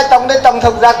नगलाय तंगदे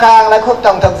तंथक जाखा आंलाय खुब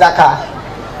तंथक जाखा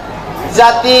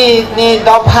जाति नि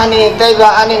दफानि तैबा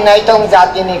आनि नायतंग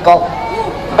जाति नि कक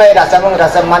बै रासामंग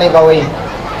रासा मानि बावै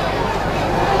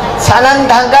सानान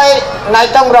थांगाय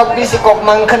नायतंग रक बिसि कक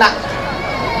मंखना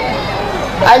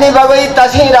आनि बावै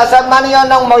तासि रासा मानियो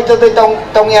नंग मयतो तंग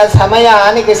तंगिया सामाया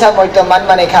आनि किसा मयतो मान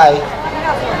माने खाय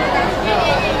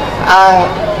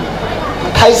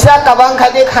आं थाइसा काबां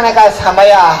खादे खानाका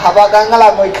सामाया हाबा गांगला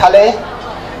मै खाले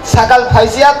साकाल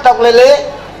फाइसिया तकलेले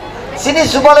सिनि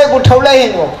सुबाले बुठौले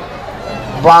हिनो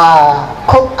बा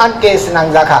खूब आनकेस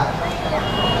नांजाखा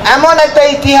एमन একটা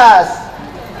ইতিহাস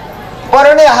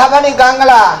বরণে হাবানি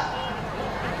গাংলা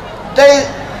তাই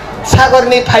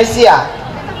সাগরনি ফাইসিয়া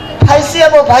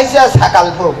ফাইসিয়া সাকাল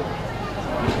ফুক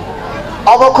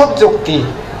অব খুব যুক্তি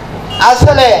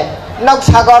আসলে নক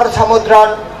সাগর সমুদ্র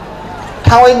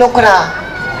थावै नखना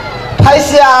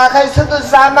फाइसिया आखाय सुदु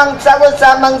जामां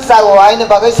चागो आइनो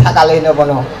बागै सागालैनो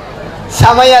बनो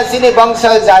सामाया सिनि वंश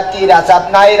जाति राजाब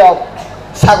नायरक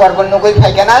सागर बन नगै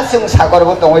फाइकाना जों सागर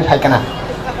बन दङै फाइकाना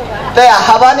तै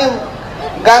हाबानि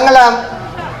गांगला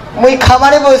मै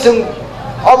खामानि बो जों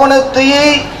अबनो तुइ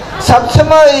सब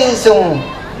समय जों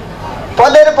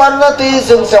पदेर पर्न तुइ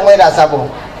जों सङै राजाबो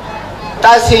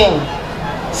तासिं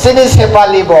सिनि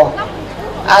सेपालिबो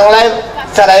आंलाय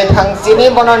Sarai phang sini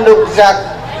mononduk jak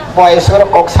boysur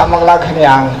kok samangla khani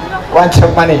ang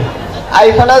wanchok mani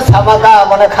aifana samaka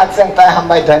mona khakseng tai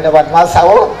hambai dhanyabad ma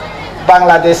sao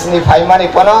Bangladesh ni phaimani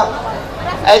pono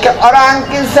eke orang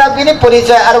kinsa bini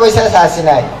porichoy ar boisa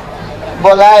sasinai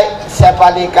bolai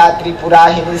sepalika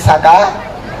tripura hini saka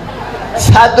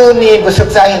sadhu ni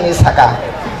busukcha hini saka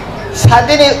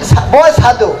sadini bo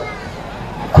sadhu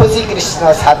khushi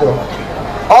krishna sadhu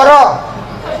oro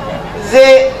যে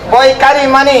বয়কারি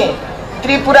মানে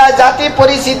ত্রিপুরা জাতি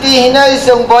পরিস্থিতি হিনই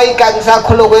song বই কাংসা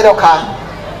খুলগৈ রখা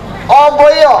অ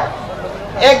বয়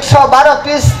 112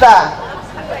 পৃষ্ঠা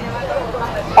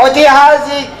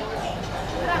ঐতিহাসিক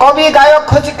কবি গায়ক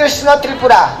খুশি কৃষ্ণ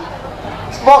ত্রিপুরা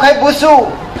বখাই বুসু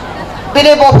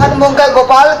বিনে বফান মুঙ্গা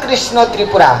গোপাল কৃষ্ণ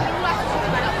ত্রিপুরা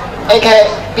এখে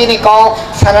বিনি কক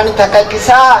সানানি থাকা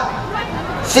কিসা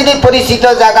সিনি পরিচিত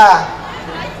জায়গা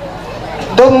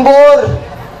দুম্বুর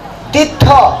तीर्थ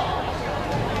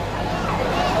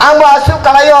आंबो आसु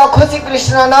कलायो खुशी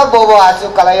कृष्ण न बोबो आसु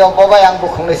कलायो बोबा आं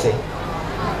बुखुंनोसै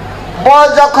बो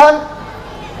जखन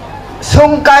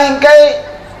सुंका हिंकै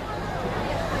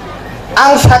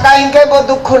आं साका हिंकै बो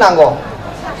दुखु नांगो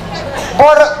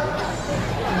बर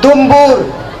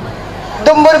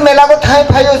दुम्बुर मेलाको थाई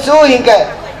फायो सु हिंकै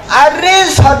आरे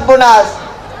सदबनास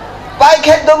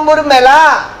पाइखे दुम्बुर मेला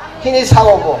हिनि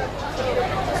सावबो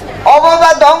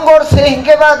অববা দঙ্গর সে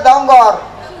হিংকেবা দঙ্গর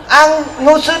আং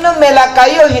নুসুনু মেলা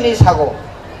কাইও হিনি সাগো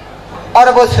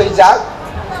অরব সইজাক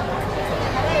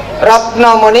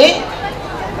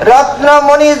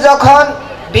রত্নমণি যখন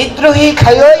বিদ্রোহী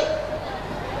খাইই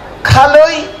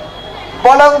খালই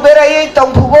বলং বেরাই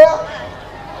তংফুগো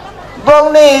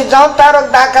বংনি জন্তারক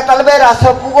ডাকাতালবে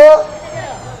রাসপুগো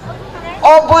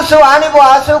অবুসু আনিব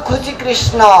আসু খুশি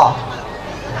কৃষ্ণ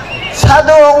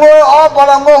সাধু অ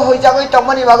বলঙ্গ হই যাগৈ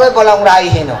তমনি বাগৈ বলং রাই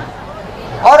হেনো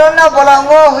অরণ্য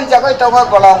বলঙ্গ হই যাগৈ তম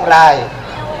বলং রাই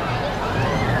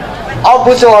অ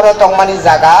বুঝো অর তংমানি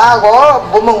জাগা গো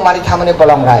বুমুং মানি থামনি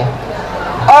বলং রাই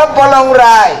অ বলং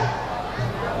রাই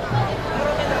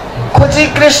খুশি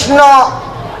কৃষ্ণ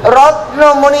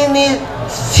রত্নমণি নি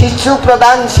শিশু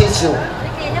প্রধান শিশু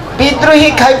বিদ্রোহী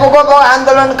খাইবগ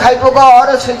আন্দোলন খাইবগ অর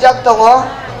সুজাক দङ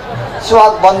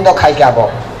সুয়াক বন্ধ খাইগাব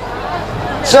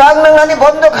Suang nangani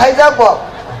bondo khaijabo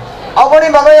aboni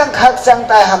bagai yang khak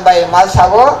sangtai hambai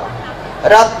masago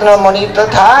Ratnamani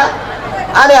totha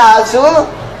ane asu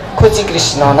Khushi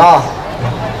Krishna no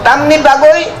tamni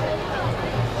bagoi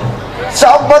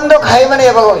sob bondo khai mane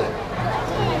bagoi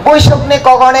boisokni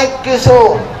kogone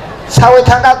kisu sawai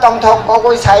thangka tongthok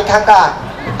kogoi sai thangka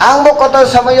angbo koto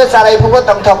samoyo charai phugo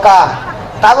tongthokka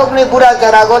tabokni bura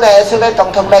jarago le esule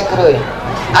tongthok lai kurui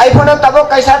आइफोनो तबो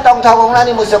कैसा तंगथा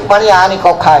बंगलानी मुसुक मानी आनी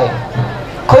को खाए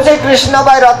खुशी Krishna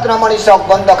bye Ratnamani सक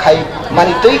बंद खाई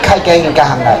मानी तुई खाई के हिंका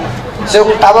हांगाय जों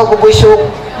तबो को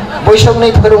बैसुक नै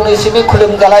फोरोंनि सिमि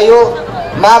खुलुम जालायो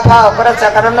माफा अपरा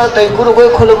चाकारनो तै गुरु गय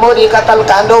खुलुमो रि काताल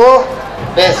कांदो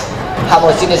बेस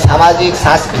हामसिनि सामाजिक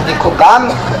सांस्कृतिक को काम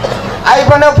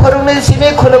आइफोनो फोरोंनि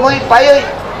सिमि खुलुमoi पायो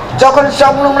যখন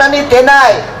সংনুমনানি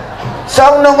তেনাই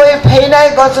সংনগই ফেইনাই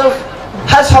গছর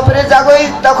ha sopre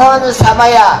jagoi tokhon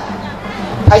samaya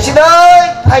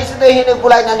phaiside hine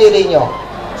bulai nani rinyo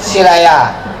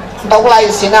siraya toklai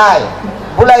sinai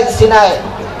bulai sinai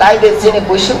tai de sini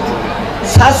buisu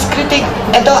সাংস্কৃতিক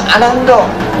এত আনন্দ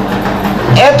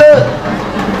এত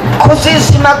খুশি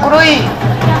সীমা কুরুই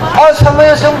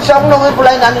অসময় সংনগই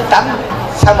বুলাই নানি তাম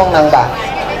samong nangba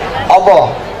obo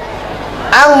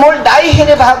ang mul dai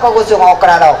hine bhago jong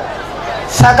okrarok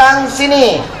sakang sini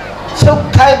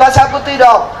Sukthai basa putih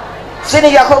dok,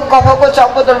 sini yakuk kofoko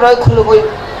cokbotol roy khuluboi,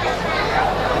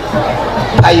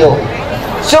 ayo,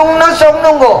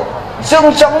 songnong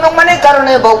mane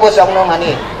karone bobo songnong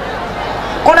mani,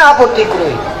 kuna apoti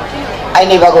kurui,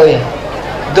 आईनी बागोई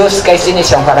दुस Cassini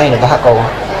संखाराइन भाको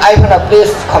आइफोना please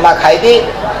क्षमा खाइदी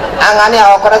आं आने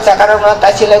आवकरा चाकारा न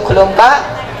तासिले खुलुमका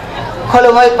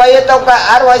खुलुमै पाए तो का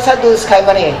are वैसा दुस खाइ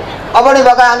माने अबनी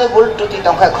बागा आने बुल टुटी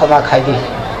तंखा क्षमा खाइदी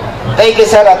तै के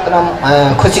सर रत्नम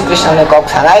खुशी कृष्ण ने कक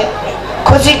छानाय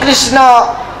खुशी कृष्ण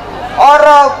और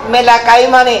मेला काई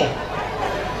माने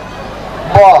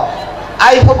बो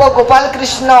आइफोको गोपाल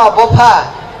कृष्ण बोफा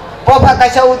बोफा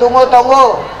कैसा उदुङो तंगो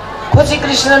खुशी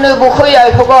कृष्ण ने बुखै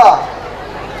आइफोको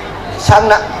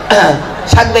सांगना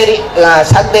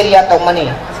सागदेरिया तंगमनि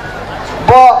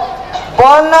बो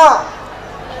बन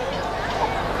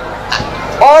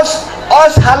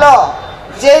os halo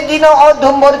je dino o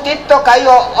dhumbor titto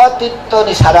kayo o titto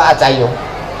ni saro ajayo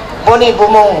boni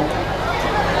bumung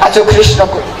achu krishna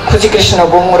khushi krishna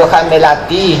bumung rokha mela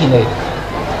ti hine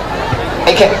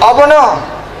eke obono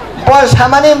bol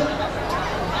samane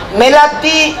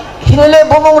melati hinele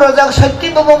bumung rojak sotti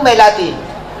bumung melati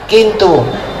kintu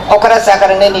okra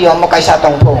sakarane niyom kaisa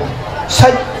tongpho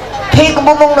ঠিক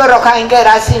bumung no rokha inke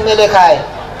rasi mele khai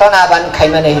tonaban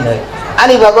khaimane hinoi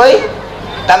ani bagoi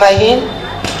tamahin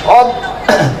ob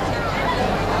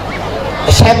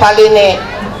sepalini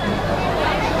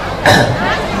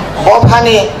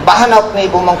bofani bahanokni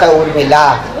bumangka urmila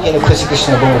ini khushi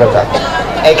krishna bungraka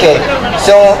eke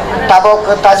so tabok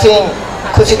tasing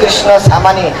khushi krishna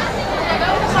samani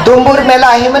dumbur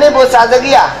mela himane bo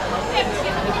sajagia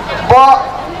bo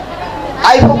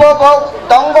aifugo bo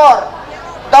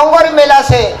dongor mela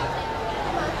se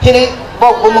hini bo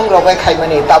bumung robai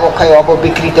khaimani tabok khai obo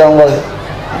bikri dongol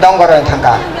dongor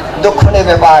thangka dukhone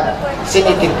bebar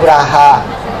sini tripura ha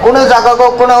kono jaga go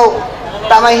kono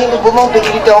tamahin bumung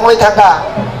bikri dongoi thangka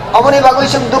oboni bagoi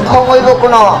sum dukh hoibo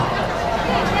kono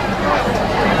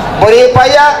bore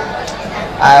paya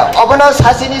obono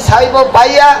sasini saibo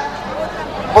paya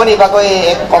boni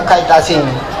bagoi ek kokai tasin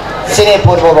sini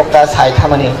purbo bokta sai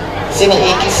thamani sini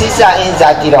ekisisa in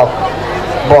jati rok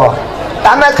bo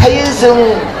tama khai sum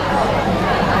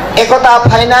ekota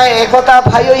phainai ekota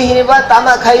phayo hiniba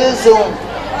tama khayu sung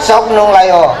sok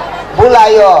nonglayo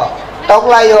bulayo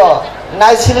toklayo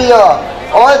naisiliyo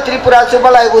ol tripura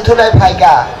subalai buthulai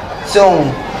phaika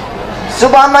sung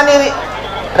subamani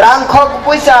rangkhok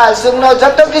puisa sungno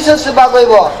joto kisu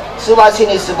subagoibo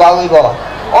subasini subagoibo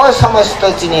o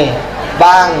samasto chini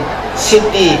bang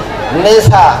siddhi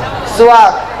nesha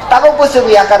suak tabo pusu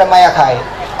yakar maya khai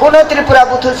kono tripura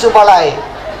buthul subalai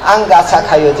angasa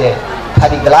khayo je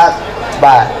Harigelas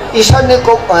ba ishor ni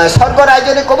sorgo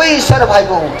rajyo ni kobai ishor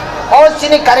bhaibung o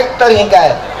sini karakter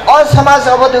hingkai o samaj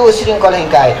obode usringkol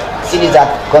hingkai sini jat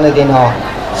kono dino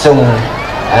sung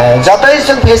jotoi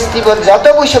sung festival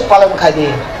joto bushuk palon khadi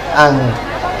ang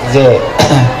je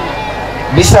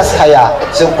biswas khaya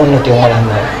sung unnoti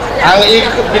ngolhamna ang ik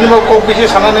binimo ko bisi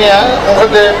sanane ya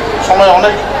ongkade সময়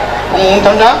অনেক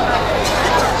উন্নতনা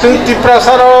जों त्रिपुरा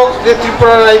साराव जे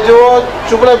त्रिपुरा रायजो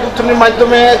जुबलाय बुथुमनि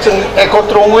माध्यमे जों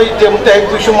एकत्रङै देमते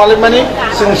बुसु मालायमानि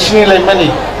जों सिनिलायमानि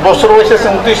बसर वयसे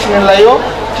जों दुइ सिनिलायो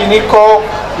तिनि क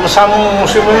मुसाम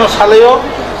मुसुमिनो सालायो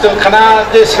जों खाना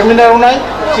जे सेमिनार नाय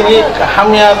तिनि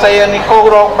हामिया जायानि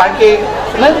कग्रक बाकी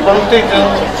नै बन्ति जों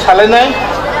सालायनाय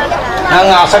आं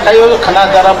आशा खायो खाना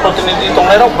जारा प्रतिनिधि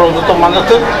दंनायराव ब्रजत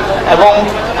मानजत এবং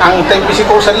आं ताइ बिसि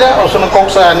कौशल्य असनो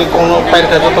कौसानि कोनो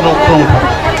पाइरका जतन खुलुमफा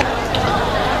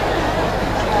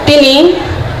তিনি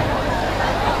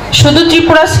শুধু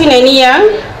ত্রিপুরা সিনেনিয়া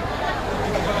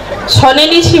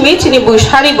সনেনি সিমি চিনি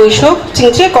হারি বৈশুক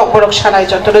চিংচে ককবরক সানাই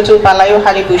যতটা जों পালাयो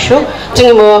হারি বৈশুক जों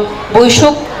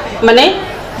বৈশুক মানে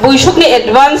বৈশুকনি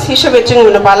এডভান্স হিসেবে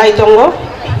जों পালাই दङ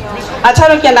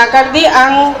আছারো কে নাকারদি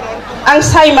आं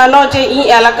साइमानो जे इ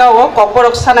एलाकाओ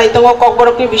ककबरक सानाय दङ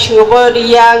ककबरकनि बिसिङावबो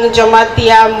रियां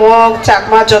जमातिया मग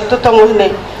चाकमा जत्तो दङ होने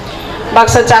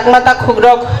बाक्सा चाकमाता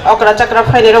खुग्रक अकरा चाकरा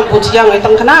फाइनेरक बुझिया आं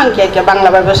तंखना आं के बांगला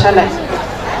बाबो सानाय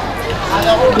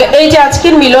এই যে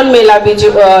আজকের মিলন মেলা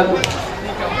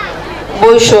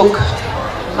বৈশুক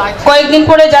কয়েকদিন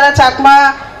পরে যারা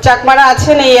চাকমারা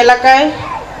আছেন এই এলাকায়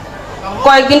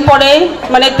কয়েকদিন পরে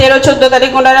মানে 13-14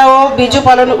 তারিখ ওনারাও বিজু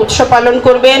পালন উৎসব পালন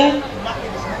করবেন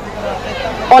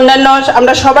অন্যান্য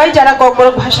আমরা সবাই যারা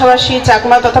ককবরক ভাষাভাষী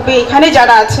চাকমা তথাপি এখানে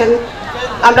যারা আছেন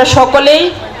আমরা সকলেই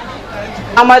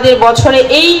আমাদের বছরে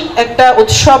এই একটা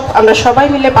উৎসব আমরা সবাই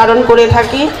মিলে পালন করে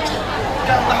থাকি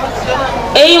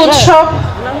এই উৎসব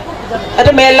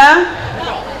এটা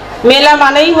মেলা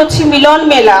মানেই হচ্ছে মিলন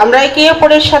মেলা আমরা একে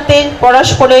অপরের সাথে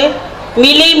পরস্পরে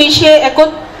মিলে মিশে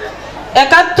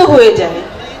একাত্ম হয়ে যায়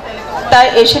তাই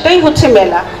সেটাই হচ্ছে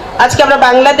মেলা আজকে আমরা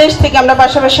বাংলাদেশ থেকে আমরা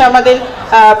পাশাপাশি আমাদের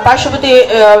পার্শ্ববর্তী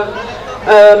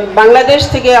বাংলাদেশ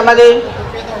থেকে আমাদের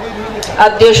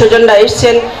আত্মীয় স্বজনরা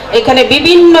এসেছেন এখানে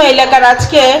বিভিন্ন এলাকার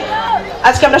আজকে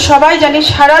আজকে আমরা সবাই জানি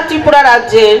সারা ত্রিপুরা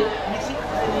রাজ্যের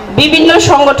বিভিন্ন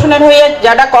সংগঠনের হয়ে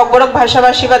যারা ককবরক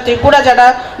ভাষাভাষী বা ত্রিপুরা যারা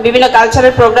বিভিন্ন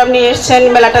কালচারাল প্রোগ্রাম নিয়ে এসেছেন,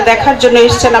 মেলাটা দেখার জন্য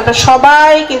এসেছেন, আমরা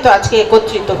সবাই কিন্তু আজকে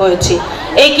একত্রিত হয়েছি,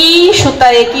 একই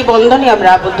সুতায় একই বন্ধনে আমরা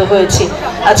আবদ্ধ হয়েছি।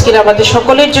 আজকের আমাদের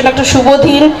সকলের জন্য একটা শুভ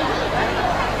দিন।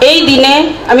 এই দিনে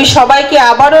আমি সবাইকে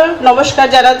আবারও নমস্কার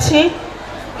জানাচ্ছি।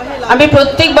 আমি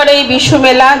প্রত্যেকবার এই বিশ্ব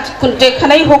মেলা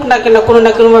যেখানেই হোক না কেন কোনো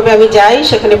না কোনোভাবে আমি যাই,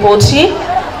 সেখানে পৌঁছি,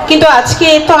 কিন্তু আজকে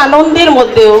এত আনন্দের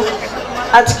মধ্যেও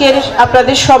আজকের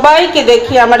আপনাদের সবাইকে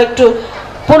দেখে আমার একটু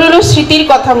পুরনো স্মৃতির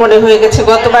কথা মনে হয়ে গেছে।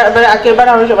 গতবার আগের বার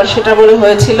আমার সেটা মনে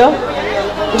হয়েছিল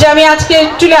যে আমি আজকে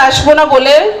অ্যাকচুয়ালি আসবো না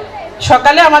বলে,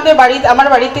 সকালে আমার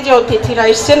বাড়িতে যে অতিথিরা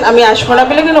এসছেন আমি আসবো না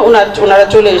বলে কিন্তু ওনারা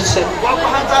চলে এসছেন,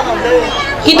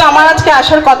 কিন্তু আমার আজকে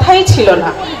আসার কথাই ছিল না।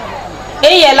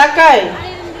 এই এলাকায়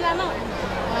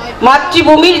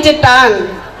মাতৃভূমির যে টান,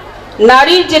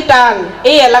 নারীর যে টান,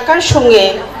 এই এলাকার সঙ্গে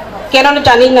কেন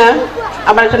জানি না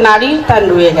আমার একটা নারীর টান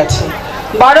রয়ে গেছে।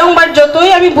 বারংবার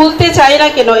যতই আমি ভুলতে চাই না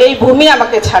কেন এই ভূমি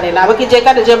আমাকে ছাড়ে না, আমাকে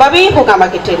যেভাবেই হোক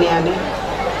আমাকে টেনে আনে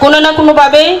কোনো না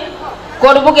কোনোভাবে।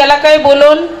 করবুক এলাকায়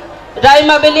বলুন,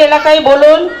 রায়মাবেলি এলাকায়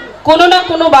বলুন, কোনো না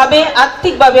কোনোভাবে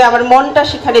আত্মিকভাবে আমার মনটা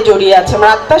সেখানে জড়িয়ে আছে,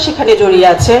 আমার আত্মা সেখানে জড়িয়ে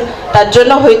আছে। তার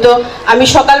জন্য হয়তো আমি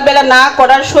সকালবেলা না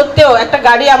করার সত্ত্বেও একটা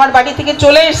গাড়ি আমার বাড়ি থেকে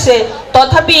চলে এসছে,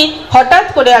 তথাপি হঠাৎ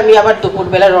করে আমি আবার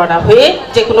দুপুরবেলা রওনা হয়ে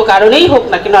যে কোনো কারণেই হোক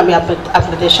না কেন আমি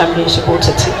আপনাদের সামনে এসে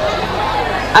পৌঁছেছি।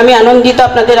 আমি আনন্দিত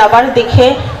আপনাদের আবার দেখে।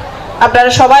 আপনারা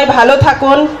সবাই ভালো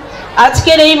থাকুন।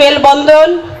 আজকের এই মেলবন্ধন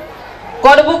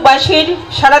করবুকবাসীর,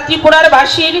 সারা ত্রিপুরার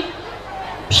বাসীর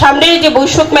সামনের যে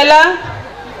বৈশাখ মেলা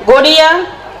গড়িয়া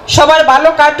সবার ভালো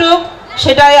কাটুক,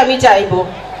 সেটাই আমি চাইব।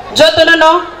 যতন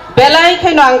বেলায়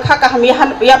খাইন আংখা কাহাম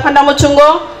ইয়াফান্ডা মুচুঙ্গ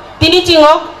তিনি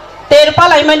চিঙক তের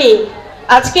পালাইমানি।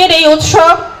 আজকের এই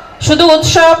উৎসব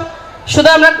শুধু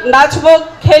আমরা নাচবো,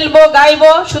 খেলবো,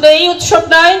 গাইবো, শুধু এই উৎসব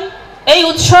নয়, এই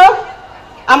উৎসব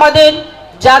আমাদের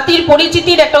জাতির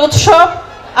পরিচিতির একটা উৎসব।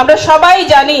 আমরা সবাই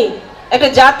জানি একটা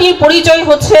জাতির পরিচয়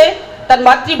হচ্ছে তার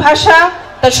মাতৃভাষা,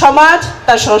 তার সমাজ,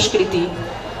 তার সংস্কৃতি।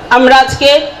 আমরা আজকে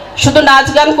শুধু নাচ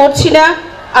গান করছি না,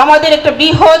 আমাদের একটা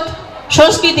বৃহৎ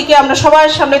সংস্কৃতিকে আমরা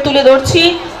সবার সামনে তুলে ধরছি।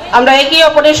 আমরা একে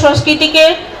অপরের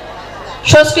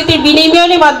সংস্কৃতির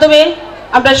বিনিময়ের মাধ্যমে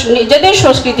আমরা নিজেদের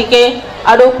সংস্কৃতিকে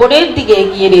আরো উপরের দিকে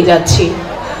এগিয়ে নিয়ে যাচ্ছি।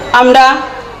 আমরা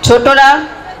ছোটরা,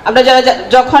 আমরা যারা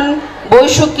যখন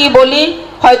বৈশাখী বলি,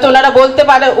 হয়তো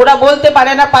ওরা বলতে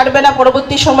পারে না, পারবে না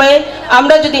পরবর্তী সময়ে।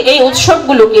 আমরা যদি এই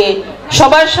উৎসবগুলোকে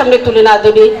সবার সামনে তুলে না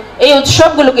ধরি, এই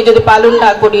উৎসবগুলোকে যদি পালন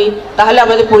না করি, তাহলে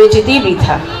আমাদের পরিচিতি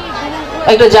বৃথা।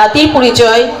 একটা জাতির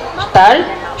পরিচয় তার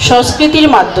সংস্কৃতির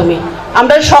মাধ্যমে।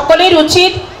 আমরা সকলের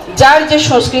উচিত যার যে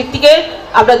সংস্কৃতিকে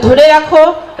আমরা ধরে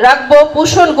রাখবো,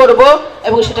 পোষণ করব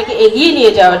এবং সেটাকে এগিয়ে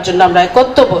নিয়ে যাওয়ার জন্য আমরা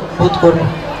একত্র বোধ করবো,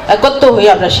 একত্র হয়ে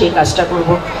আমরা সেই কাজটা করব।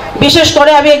 বিশেষ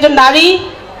করে আমি একজন নারী,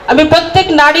 আমি প্রত্যেক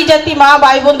নারী জাতি মা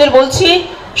ভাই বোনদের বলছি,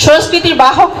 সংস্কৃতির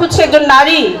বাহক হচ্ছে একজন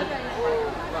নারী।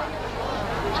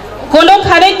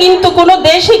 কোনোখানে কিন্তু কোনো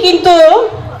দেশে কিন্তু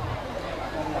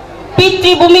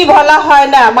পিতৃভূমি বলা হয়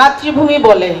না, মাতৃভূমি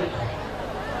বলে।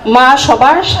 মা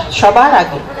সবার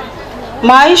আগে,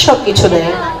 মাই সবকিছু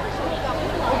দেয়।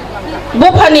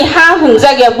 বুফানি হা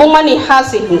হুনজাগিয়া বুমানি হা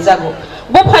সি হুনজাগো,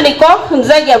 বুফানি কক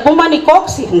হুনজাগিয়া বুমানি কক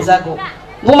সি হুনজাগো।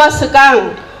 बुमा सुकां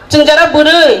जों जरा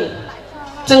बुरै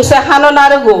जों से हानो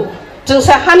नारगो जों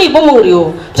से हानि बुमुरियो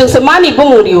जों से मानि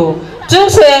बुमुरियो जों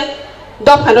से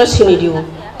दफानो सिनिरियो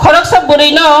खरक सब बुरै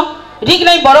न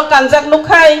रिगनाय बरक कानजाक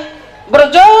नुखाय बर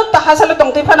जो ताहासाले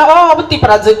तंगथैफाना अब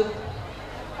तिप्राजक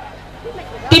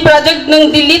नों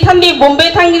दिल्ली थांदि बम्बे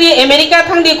थांदि आमेरिका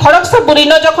थांदि खरक सब बुरै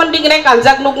न जखन रिगनाय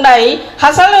कानजाक नुकनाय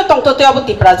हासाले तंगथते अब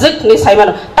तिप्राजक नि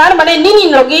साइमानो तार माने निनि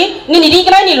लगी निनि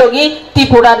रिगनाय नि लगी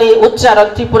त्रिपुरा नि उच्चारण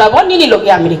त्रिपुरा ब निनि लगी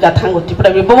आमेरिका थांगो त्रिपुरा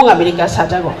बि बमंग आमेरिका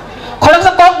साजागो खरक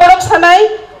सब कक बरक सानाय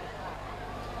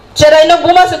चेरायनो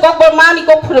बुमा से कक बर मानि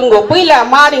कक फुरंगो पहिला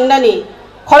मा रिंगनानि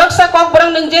खरक सा कक बरक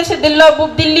नों जे से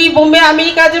दिल्ली बम्बे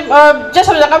आमेरिका जे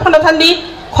सब जगह फनो थांदि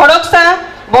खरक सा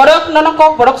बरक नन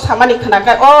कक बरक सामानि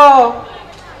खनाका ओ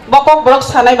बकक बरक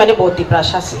सानाय माने बहुति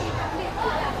प्रासासि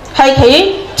हाय खाय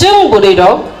जों बुरै र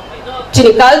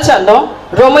चिनि कालचार न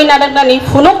रमै नाडकनानि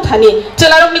फुनुक थानि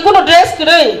चेलारकनि कोनो ड्रेस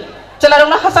गरै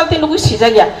चेलारकना हासालति नुगु सिजा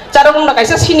गया चारकना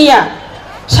कायसा सिनिया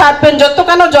शार्ट पेन जत्तो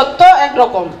कानो जत्तो एक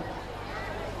रकम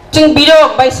जों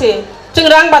बिरक बायसे जों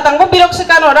रां बातांबो बिरक से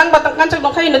कानो रां बातां कानचक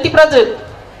नखाय नतिप्राजो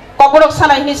ककबरक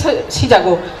सानायनि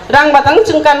सिजागो रां बातां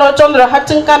जों कानो चंद्रहाट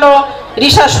जों कानो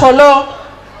रिसा सलो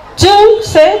जों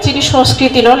से चिनि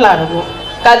संस्कृति न लारगो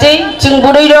काजै जों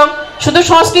बुरै र शुधु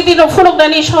संस्कृति न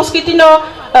फुनुकनानि संस्कृति न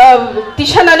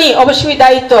तिसानानि अवश्य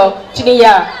दायित्व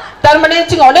चिनिया Tarmane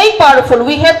ching only powerful.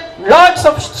 We have lots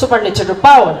of supernatural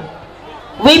power.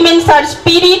 Women are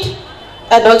spirit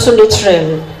and also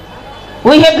natural.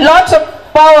 We have lots of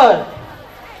power.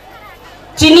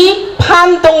 Chini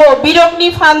fan tongo,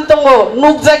 birokni fan tongo,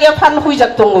 nukjagya fan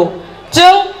huijak tongo.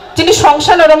 Jung chini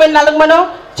songshan oromen nalang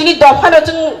mano, chini dofano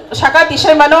jung shaka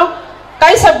tishay mano,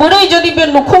 kaisa burai jodi be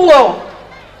nukungo,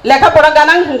 lekha pora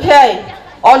ganang hingkai,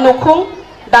 o nukung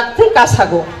dakte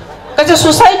kasago. Kaisa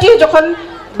society jokon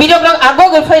birok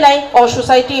ago gefainai, o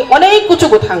society onek kuchu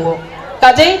guthango.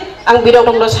 Kaje ang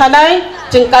birok no sanai,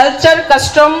 jung culture,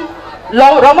 custom,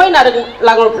 Romai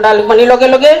mani loge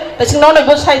loge, tapi non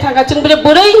ibu saya thangka cing beri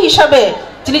burai hisabe,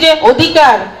 jadi je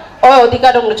odikar,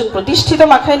 odikar dong cing pratisthito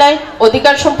makai nai,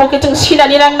 odikar sompoke cing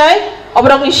sinani nang nai,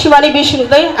 obrong ni simani bising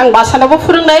nai, ang bahasa nabo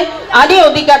furung nai, ani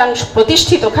odikar ang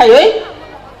pratisthito kayoi,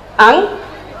 ang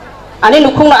ani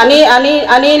nukung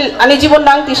ani jibon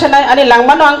nang tisanai, ani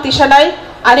langmano ang tisanai,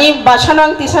 ani bahasa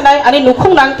nang tisanai, ani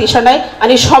nukung nang tisanai,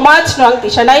 ani somaj nang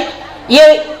tisanai, ye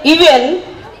even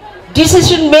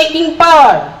decision making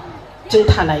power jeng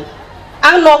tanai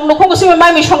ang nukung kusi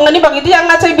mai mi songnani bagi ti ang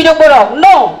ngacai bidok borok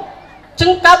no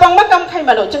jeng kabang makam khai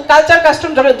mano jeng culture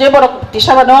custom je borok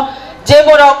disabano je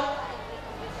borok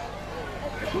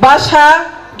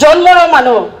basha jonmoro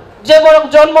mano je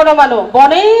borok jonmoro mano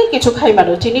bone kichu khai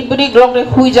mano chini buri glok re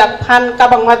huijak phan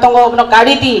kabang ma tongo no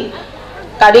gari di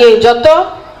gari joto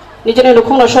nijene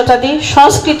nukung no sojadi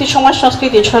সংস্কৃতি সমাজ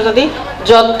সংস্কৃতি সজadi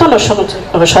joto no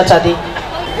sojadi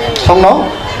Songno,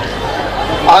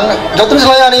 ang jatuh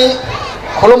selaya ni,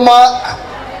 kolom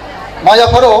maya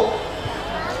paro,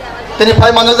 tini pai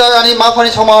manusia ani maaf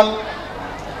ni soman,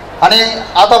 ani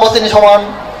ata bos ni soman,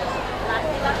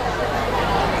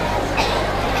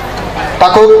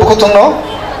 takut buku songno,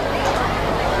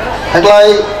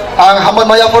 heglai ang hambat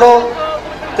maya paro,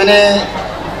 tini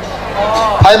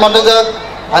pai manusia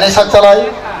ani saksalai,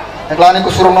 heglai ani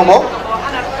kusurong nombo.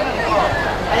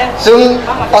 Sung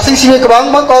asing sini kerang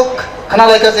mangkok kena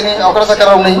lagi sini okra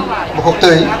sekarang ni bukuk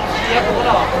tuh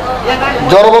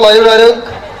jorbo layu layu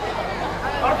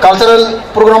cultural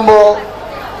program bo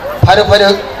fire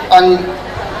an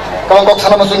kalau kok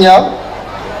sana musuhnya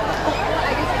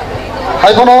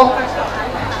hai pono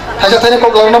hai jatanya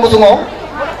kok lalu musuhnya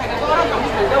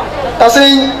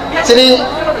kasih sini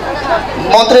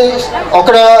menteri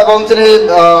okra abang sini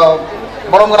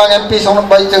borong orang MP sono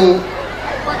baik jeng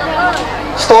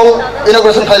stall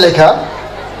inauguration file lekha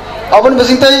abon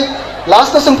besingtai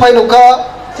last sung file nuka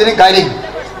sini guiding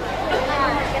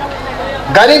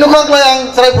nuka klai ang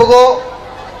sarai phogo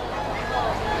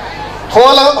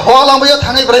hoalang bayo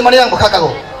thangai brai mani ang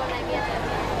bkhakago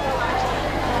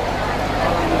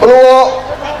ulo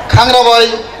khangra bai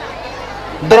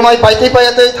dormai paiti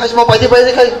payate thasmo paiti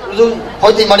payate kai ju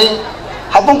hoiti mani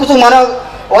hapung kusung mana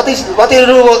wati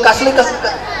ru kasli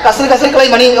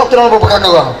klai mani oktono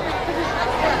bkhakago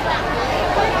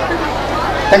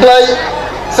Engklai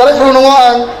sarai furu nungo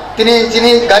ang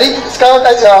tini gari sekarang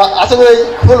asal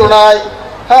kulunai,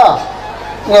 ha,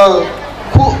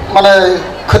 mana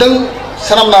kedeng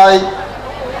senam nai,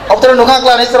 oktor nungkang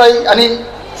kelani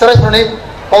sarai furu ni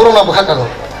paurung na bukan kago.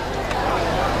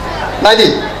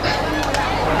 Naidi,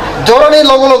 jorani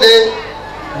logo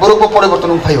buruk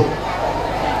poriborton umpayo.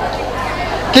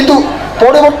 Kintu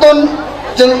poriborton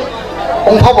jeng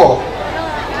umpabo,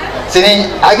 sini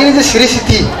agini je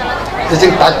sirisiti.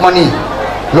 Jeng takmani,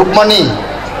 lukmani,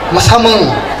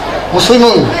 masameng,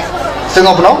 musuimeng,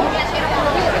 sengop no,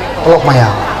 pelok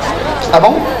maya,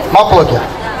 abang, mapo lagi.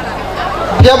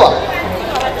 Siapa?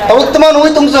 Tahu teman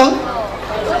uwi tungseng.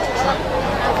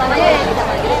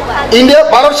 India,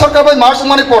 Bharat Sarkar by March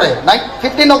money pore,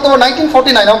 15 October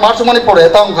 1949, March money pore,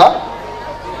 tahu enggak?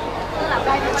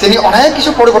 Sini onaik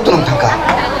kisu pore bertunung tangka.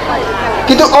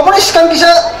 Kitu komunis kan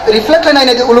kisah reflect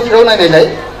lain itu ulu freo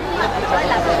lain.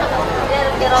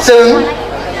 Seng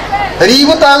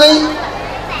ribu tagai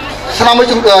senamai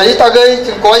cung tagai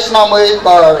cung koi senamai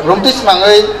rumtis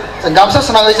senangai seng gamsa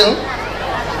senangai seng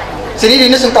sini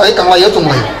ini seng tagai kang layo cung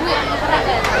layo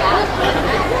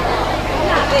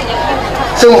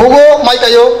seng hugo mai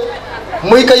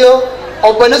kayo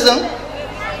open seng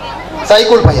sai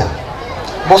kul paya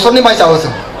bosor ni mai cawo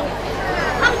seng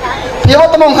piawa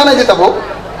tamang khana jeta bo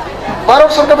Bharat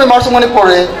Sarkar pe marsung mani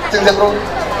pore seng jepro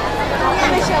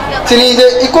sini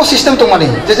je ekosistem tu mani,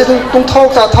 jadi tu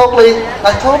thok lagi,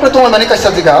 thok tu mani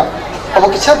kaisa juga, apa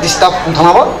kisah disturb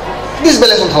thana ba,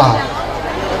 disbalance thana.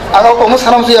 Agak kamu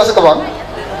sekarang sudah asa kawan,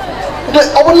 itu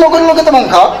apa logo kita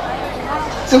mangka,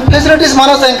 sing facilities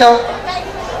mana sengka,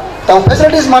 tahu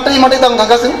facilities mati tahu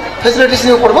thangka sing facilities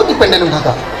ni upor बहुत dependent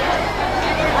thangka.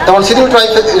 Tahu schedule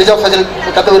tribe reserve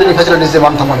facility kategori ni facilities je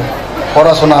mana thamane.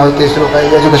 পড়াশোনা হইতে শুরু খাই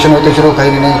education হইতে শুরু খাই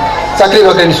নেই চাকরি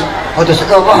বাকরি হইতে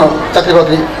চাকরি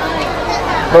বাকরি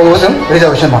जों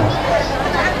रिजार्वेशन मानो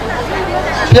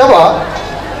फियाबा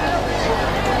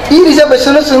ई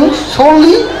रिजार्वेशन जों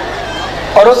solely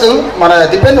और जों माने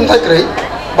डिपेंड नंथायख्रै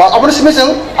बा अपने सिमे जों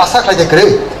आसा खालायख्रै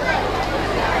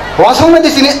वासंना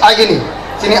दिसिनि आगेनि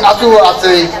जिनि आजु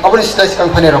आजै अपने सिटाइ सिकां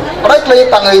फानेर अराय क्लाय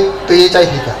ताङै दैयै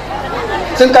जायहिका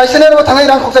जों कायसेनेरबो थाङै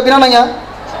रां खरसा बिना नाङा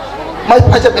माइ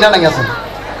फायजा बिना नाङा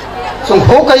जों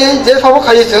हो खायै जे फाबो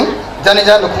खायै जों जानि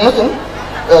जा नखुनो जों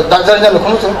दाजानि जा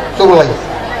नखुनो जों जौलायो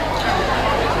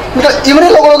इमने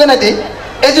लोगों ने दी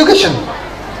एजुकेशन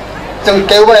जों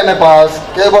केवबा एमए पास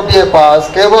केवबा बीए पास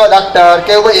केवबा डॉक्टर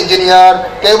केवबा इंजीनियर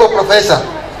केवबा प्रोफेसर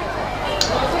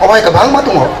अबाय का भाग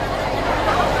मातुंगो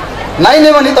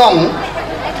नाइने मानि तम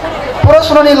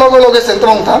परासुनानि लोगो जों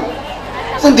तमं था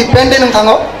जों डिपेंडेंट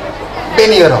थाङो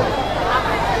बेनियर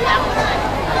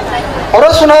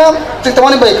परासुना जों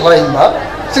तमानि बाय खालायबा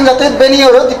जों जाते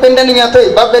बेनियर डिपेंडेंट नियातै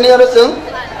बा बेनियर जों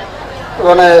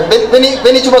माने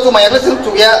बेनि चुबा चुमाया जों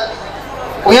चुया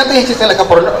उया तो हिंसे लेखा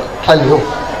फरायनो खालियो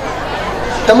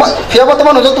तमा फियाबा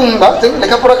तमा नजो तुमबा जों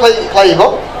लेखा फरा खालिबो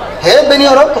हे बेनि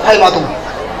अर खाय मातुम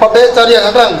बे चारिया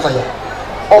गाग्रा जाया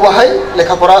अबाहाय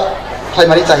लेखा फरा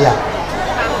खायमारि जाया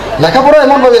लेखा फरा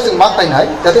एमन बाबे जों मा खायनाय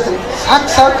जाते जों साक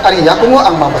साक आरि याकुमु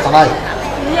आं मा बासानाय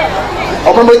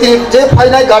अपन बायदि जे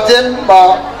फायनाय गार्जियन बा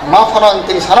मा फानां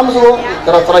तिनि साराम जुगो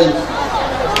तरा तराय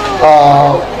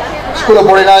स्कूल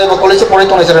पढ़ाई कॉलेज पढ़ाई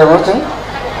जों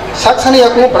साक्षानी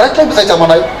याकू बरात बिसाय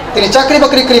जामानाय तिनि चाकरी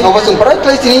बाकरी करी भाबा जों बरात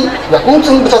तिनि याकू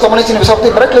जों बिसा जामानाय तिनि बिसावते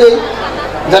बरात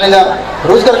जानिना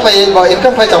रोजगार खायै बा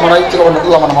इनकाम खाय जामानाय जों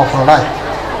लामा नामा फरायनाय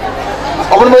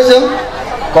अपन बाय जों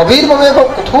गभीर भाबे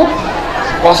कथु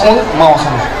वासं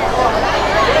मावासं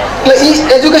ले इ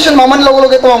एजुकेशन मामान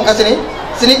लगे तो हम खासिनि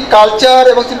सिनि कल्चर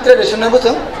एवं सिनि ट्रेडिशन ने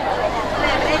जों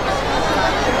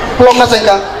प्लगना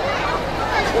जायका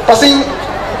तासि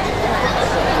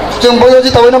जों बयो जि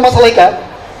तवैनो मासालायका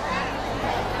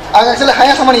आं एक्चुअली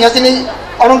हाया खामानि यासिनि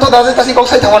अनंत दाजे तासि गक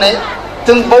साइ थामाने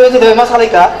जों बयो जि तवै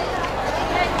मासालायका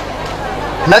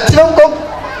मैक्सिमम को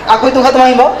आखै तुखा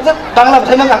तमाइबो बांला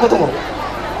भाषाय आखै तुमो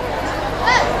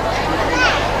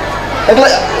एकला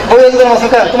बयो जि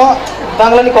मासाका तुमा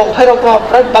बांलानि को फाइरो तुमा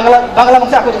प्राय बांला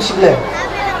मासे आखै तुम सिबले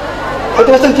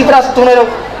हयतो जों तिब्रा तुनायरो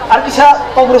आर किसा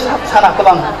कब्रु साना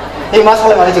गोबां ए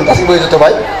मासालाय माने जों तासि बयो जि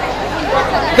तबाय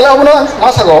केला उनो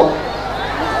मासागो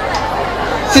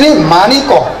सिनि मानि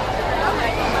को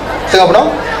जों अपनो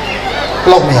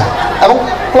ब्लग मिया एवं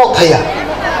ब्लग थाया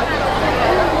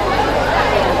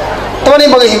तमानि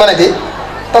बगे हिमाने दि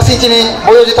तासि चिनि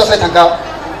बयोजि तासै थांका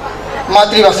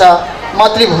मातृभाषा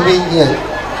मातृभूमि ये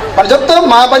माने जब तो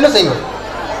मा बायनो सैगो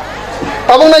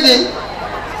तब नायदि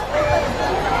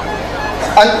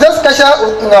आं जस्ट कैसा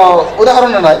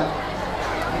उदाहरण नाय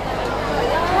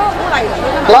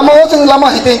लामा जों लामा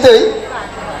हिते हिते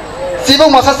सिबो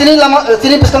मासा सिनि लामा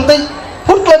सिनि बिसकांतै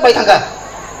फुटलाय बाय थांगा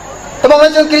तमाय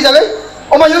जों किरि जागै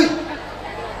अमायै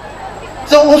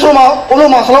जों उनो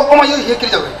मासला अमायै हे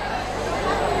किरि जागै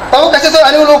ताबो कैसे तो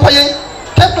आनि उलो फायै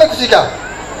खेपलाय खुसिका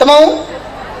तमाव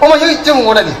अमायै जों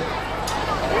गनानि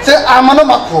जे आमानो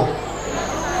माखु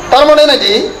तारमाने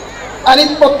नायदि आनि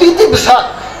प्रतिति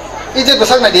बिसाक इजे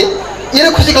बिसाक नायदि इरे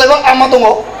खुसि खालायबा आमा दङ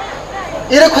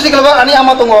इरे खुसि खालायबा आनि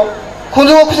आमा दङ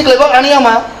खुंजुआव खुसि खालायबा आनि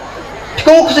आमा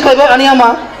फिखुङाव खुसि खालायबा आनि आमा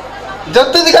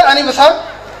जत्ते दिखा आनि बिसाक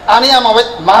आनि आमा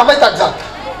माबाय ताकजाक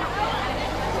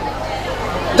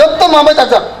जत्ते माबाय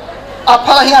ताकजाक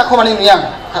आफाला हि आखो मानि नियां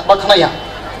बाखनाया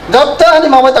जत्ते आनि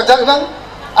माबाय ताकजाक एबं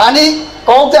आनि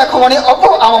कौते आखो मानि अप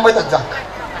आमाबाय ताकजाक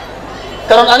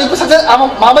कारण आनि बिसाक आमा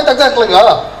माबाय ताकजाक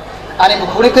लगा आनि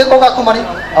बुखुनि के कौगा आखो मानि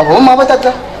अब माबाय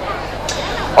ताकजाक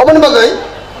अबन बगै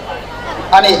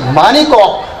आनि मानि को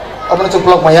अबन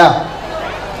चुपलक माया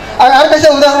आर कैसे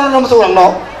उदाहरण नमसो उलांनो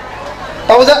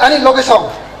तावजा आनि लोकेशन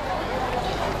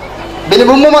बिनि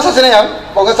बुमु मा सासेना यां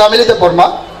बगा सामिलि ते बर्मा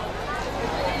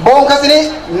बं खासिनि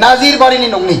नाजिर बारिनि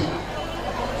नंनि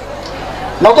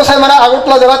नतो साइमाना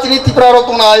आगरतला जरा चिनि तिप्रा रो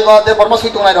तंनाय बा ते बर्मा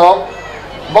सुइ तंनाय रो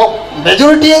बक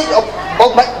मेजॉरिटी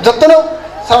बक जत्तनो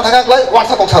सारा थागा क्लाय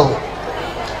वानसा कक्साउ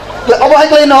अब हाय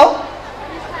क्लाय न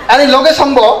आनि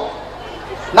लोकेशन बो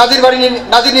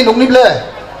नाजिरनि नंनि ब्ले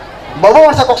बबो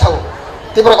वानसा कक्साउ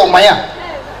तिब्रा कम माया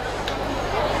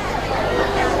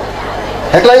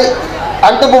हेक्लाय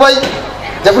आं तो बुबाय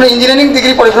जेखुनु इंजिनियारिंग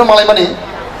डिग्री फरायफ्रा मालाय मानि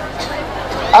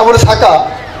आबर साका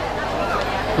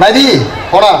नायदि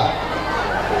हना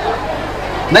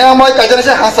नय आमाय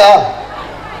कायजानासे हासा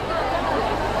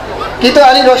किन्तु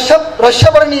आनि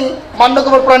रश्याबारनि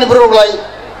मान्डकबर प्राणी बुरगलाय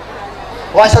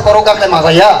वायसा करो गाखाय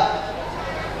माजाया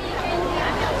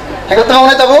Hekla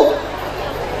तमावनाय Tabo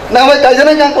Nah, baik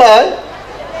kajian yang kelai,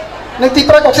 neng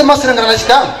tipra koksen mas neng kerana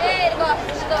sikam.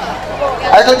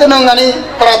 Ayat itu neng ngani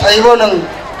terat haibo neng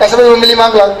kasih memilih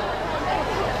manglang.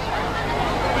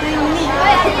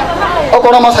 Oh,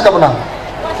 korang masa kapan?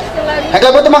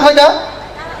 Hengklah betul makai ka?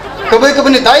 Kebai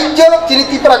kebeni daijjo ciri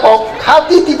tipra kok,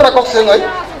 hati tipra kok sengai,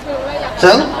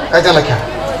 seng kajian lagi.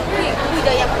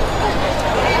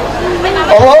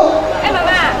 Oh,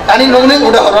 ani nong neng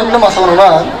udah orang nama sama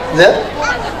orang, je?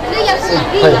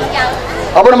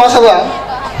 Apa nama sama?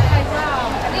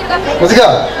 Masih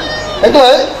kah?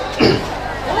 Hengklah.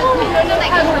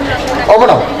 Apa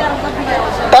nama?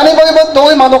 Tani bagi buat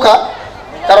doi manuka.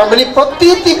 Karena bini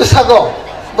protiti besago,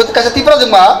 buat kasih tipra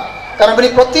jema. Karena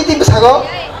bini protiti besago,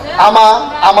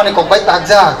 ama ni kok baik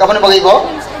takja. Kapan bagi bo?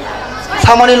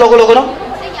 Sama ni logo no,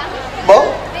 bo?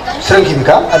 Sering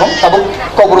kimika, abang tabuk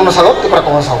kau burung sago, tipra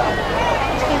kau sago.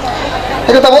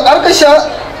 Itu tabuk arkasya,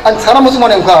 an sana musuh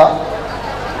mana muka?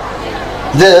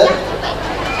 Je,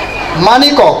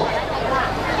 maniko,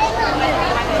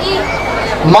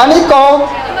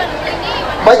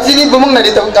 baik sini bumung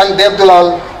nadi tabuk ang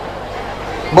Devdulal.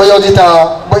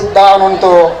 Boyojita, boy taon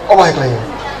untuk obah kelai.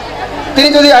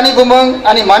 Tini jadi ani bumeng,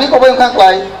 ani mani obah yang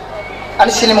kelai,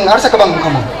 ani sini mengarsa kebang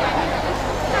kamu.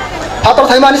 Hator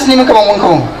thai mani sini kebang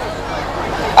kamu.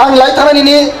 Ang lai tangan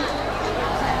ini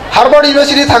Harvard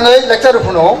University thangai lecture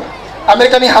puno,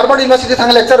 Amerika ni Harvard University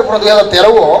thangai lecture puno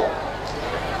 2013 wo.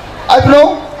 I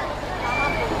puno,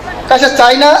 kasih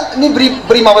China ni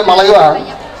beri mabai Malayu.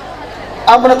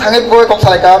 Ang puno thangai boy kok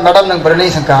salika, madam nang berani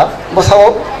sangka,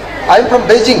 bosau. I'm from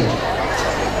Beijing.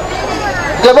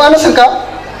 Kalau anda sangka,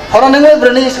 orang nengai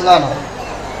berani sangka.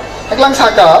 Eklang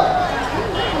sangka,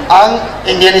 ang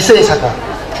Indonesia sangka.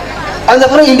 Ang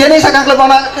zaman Indonesia sangka kalau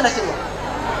mana kena sih?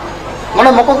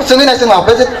 Mana mau kau sungguh nasi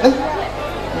apa je?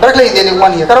 Berkeley Indonesia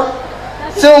mana ya? Kalau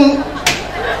sung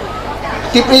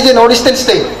tipe je Northeastern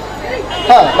state,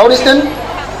 Northeastern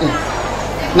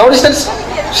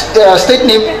state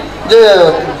ni je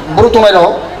buru tunai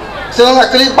loh. Sung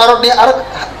actually Barat ni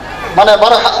mana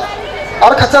baru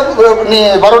kacau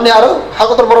ni baru ni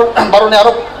hakotor baru ni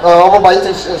apa bayi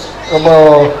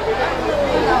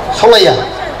solaya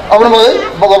apa nama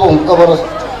bogabung apa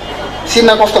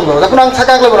sinna kostum lo. Tapi orang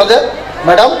cakap lagi berada,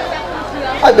 madam,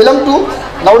 I belong to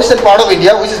northeastern part of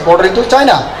India, which is bordering to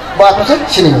China. Bapak maksud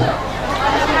sini.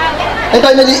 Ini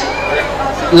kali ni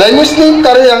language ni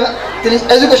kari yang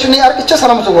education ni arkicha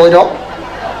sana masuk goi dok.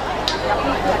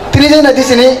 Tini je nanti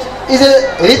sini is a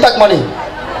ritak money.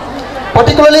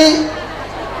 Particularly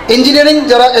engineering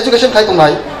jara education khai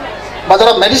tungai,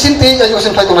 bajara medicine ti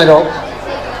education khai tungai ro.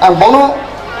 Ang bono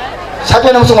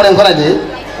sakle namu sumone ngkona di,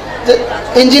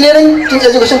 engineering ti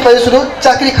education khai sudu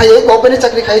chakri khai, government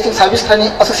chakri khai, service khai ni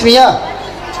asasmiya.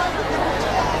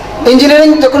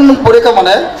 Engineering jokon pore ka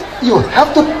mane, you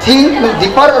have to think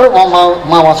deeper or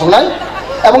ma sungai.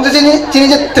 Abang je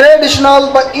traditional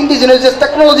ba indigenous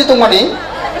technology tungani,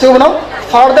 cuma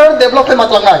further develop le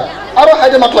matlangai, aro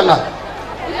hide matlangai.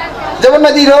 Zaman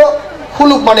nanti ro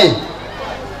huluk mana?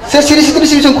 Seri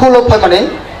sing huluk apa mana?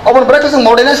 Abang mereka sing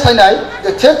modernize finai,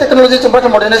 teknologi sing mereka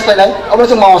modernize finai, abang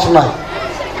sing mau sunai.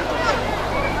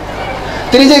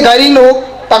 Tini je gairing lo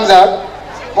tangzat,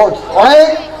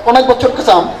 onak bocor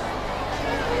kesam.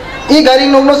 I gairing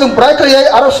lo sing bright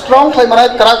kaya, aro strong fai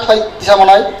mana, kerak fai bisa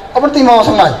mana? Abang ti mau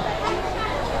sunai.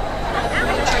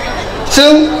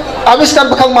 Sing abiskar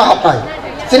bakal mahap nai.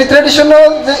 Sini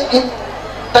traditional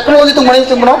teknologi tu mana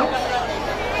sing mana?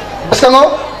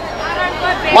 Sekarang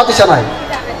mati sana.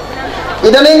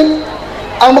 Idaning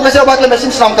ang makasih abad le mesin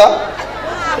selam ka,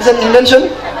 is an invention.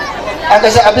 Ang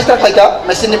kasih habis tak ka,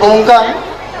 mesin ni bungkang.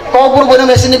 Kau boleh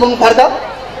mesin ni bungkar ka.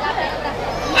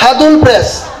 Hadul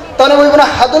press. Tahu ni mana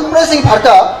hadul press yang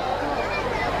farka.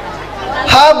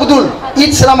 Ha budul.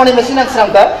 It selamani mesin yang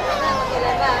selam ka.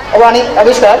 Awani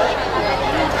habis tak.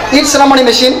 It selamani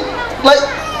mesin. Like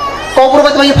kau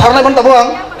boleh macam ni farla pun tak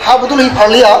buang. Ha budul ini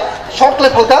farlia. Short le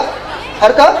farka.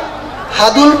 Harka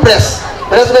hadul press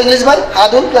ke English by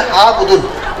hadul ke ha budul.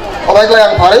 Abai ke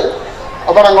yang file,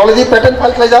 abai orang knowledge patent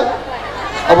file ke jang,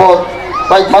 abai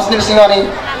baik mas ni singa ni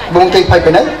bungkai file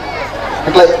penai.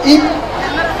 Ekla i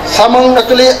samang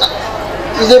actually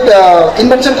is a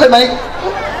invention file mai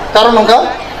karon nongka.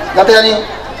 Jate ani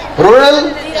rural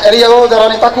area go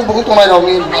jarani taku buku tunai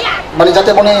romi. Mani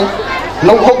jate poni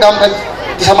nongkok gam file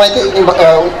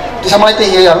disamai te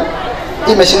yang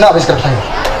i mesin na abiskar file.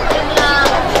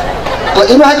 Kalau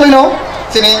ini hai kau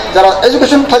sini jara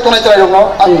education khai tunai cerai dong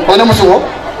ang kau ni musuh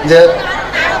je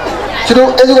sudah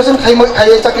education khai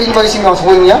cakri ini bagi singa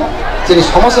semuanya jadi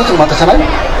somas itu mata sana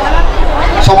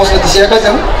somas itu siapa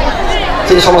jeng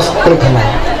jadi somas kerja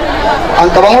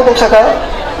ang kabang orang saka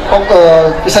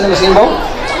pisani bising bau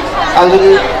ang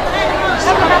jadi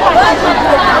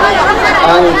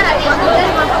ang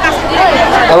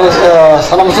terus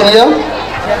salam sungai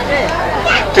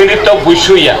তিনি তো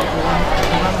বুইসুইয়া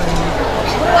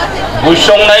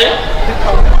বুইসং নাই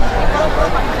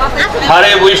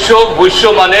হারে বুইসু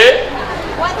মানে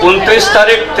 29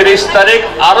 তারিখ 30 তারিখ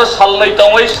আরো সাল নাই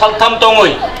তঙই সালথাম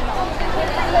তঙই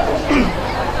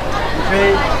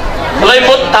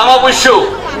লাইমত তামা বুইসু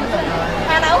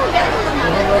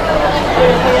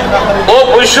ও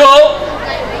বুইসু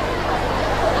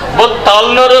বত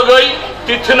তালনো রগই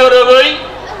তিথনো রগই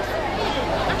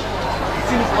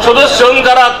শুধু जों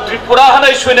যারা ত্রিপুরা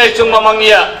হানাই শুনাই जों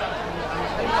মামাঙ্গিয়া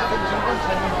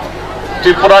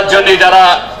ত্রিপুরার জন্য যারা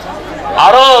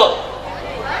আরো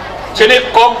চিনি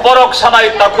ককবরক সানাই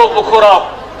তাকো পুকুরক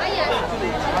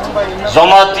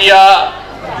জমাতিয়া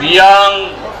রিয়াং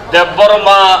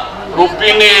দেববর্মা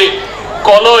রূপিনী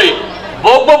কলই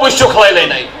বকব বৈশ্য খাইলাই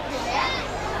নাই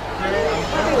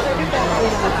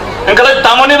এখানে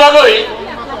তামনি বাগই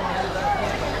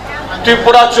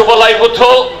ত্রিপুরা চুবলাই বুথ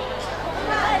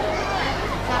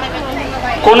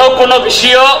কোন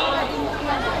বিষয়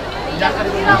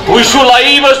বুইসু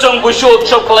লাইব जों বুইসু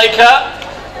উৎসব খালাইখা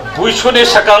বুইসুনি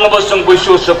সাকাংব जों বুইসু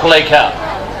উৎসব খালাইখা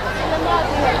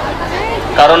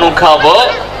কারণ খাব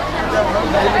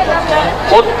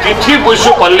ও তিথি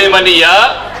বুইসু পাল্লে মানিয়া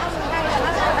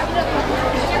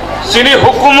চিনি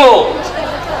হুকুমো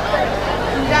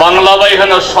বাংলা বাই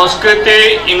হন সংস্কৃতি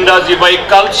ইংরাজি বাই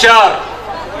কালচার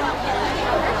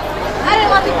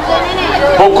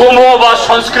হুকুমো বা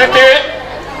সংস্কৃতি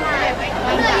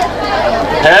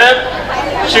হ্যাঁ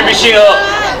শিবিসিং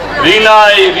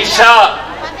রিনাই রিসা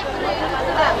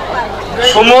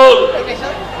সুমুল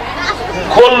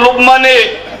খোল লুকমানে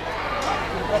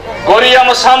গরিয়াম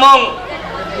সামং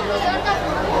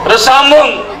রসামং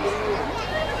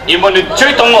ইমো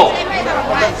নিশ্চয় দङ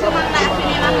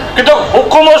কিন্তু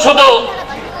হুকুম শুধু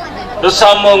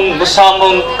রসামং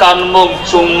মুসামং কানমং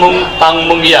চুংমং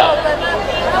তাংমং ইয়া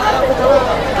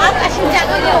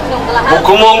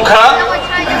হুকুমংখা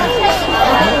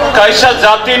কাইসা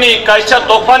জাতিনি কাইসা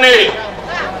দফানি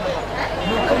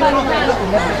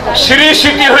সিরি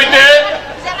সিটি হইতে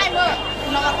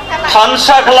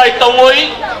থানসা খালাই তঙই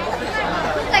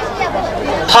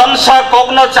থানসা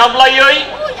কগ্ন চাবলাইই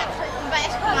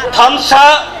থানসা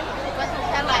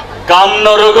গামন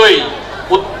রগই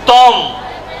উত্তম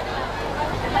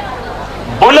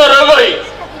বন রগই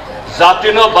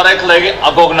জাতিনো বারাই খালাই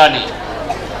আগগনানি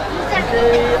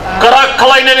করাক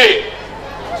খালাইনানি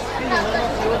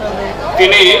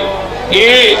তিনি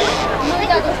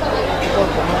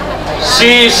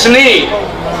সিসনি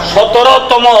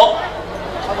 17তম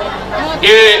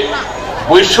এ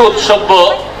বৈশ্য উৎসব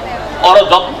অর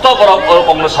দত্ত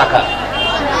বরকম শাখা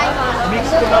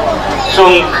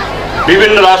जों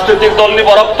বিভিন্ন রাজনৈতিক দলনি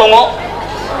বরক দङ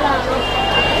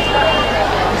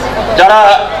যারা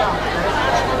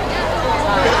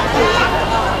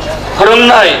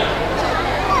फोरोंनाय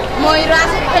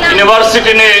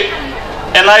इउनिभार्सिटीनि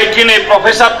एनआईटीनि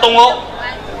प्रफेसर दङ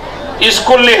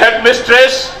स्कुलनि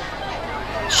हेडमिस्ट्रेस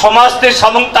समाजनि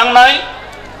सामुं तांनाय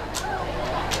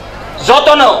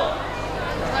जतनो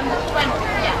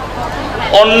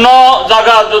অন্য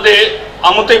জায়গা যদি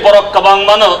আমতে বরক কাবাং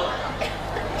মানো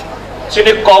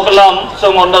চিনি কগলাম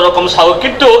जों অন্যরকম সাগো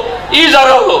কিন্তু এই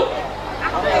জায়গা হলো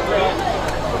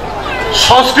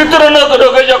সংস্কৃতির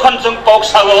নগরকে যখন जों কক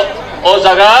সাগো ও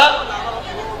জায়গা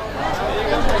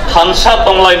থানসা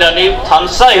দংলাইনানি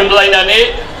থানসা হিমলাইনানি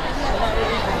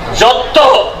যত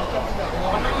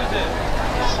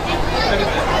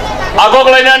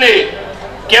আগগলাইনানি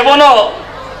কেবল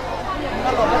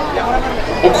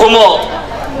উকুম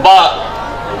বা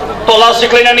তলা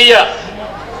শিখলাইনানি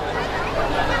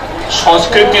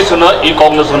সংস্কৃতি শুনো এই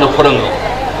কগ্ন শুনো फोरोङो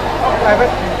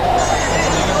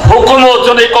हुकुम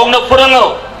जों कग्न फोरोङो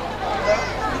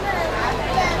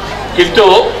किन्तु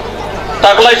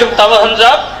तागलाय जों तामा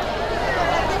हनजाब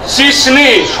सिस्नि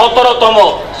 17तम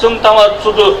जों तामा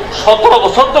शुधु 17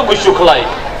 बছর तो बैसु खलाय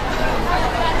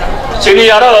सिनि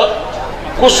आरो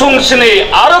कुसुं सिनि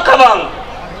आरो काबां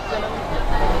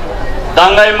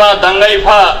दांगायमा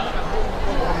दांगायफा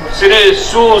सिनि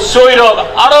सु सुइरक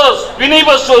आरो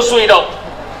बिनिबो सु सुइरक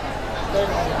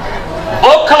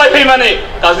बक खलाय फै माने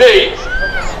काजै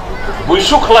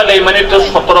बैसु खलायनाय माने तो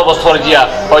 17 বছর जिया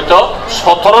হয়তো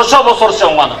 1700 বছর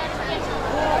সমান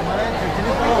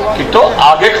কিন্তু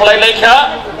আগে খলাইলাই খা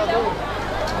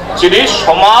যিনি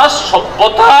সমাজ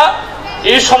সভ্যতা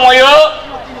এই সময়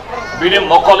বিনি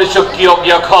মকলিস কিয়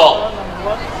গিয়া খ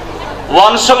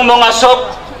ওয়ানসং মঙাসক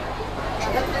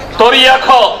তরিয়া খ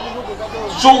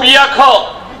সুগিয়া খ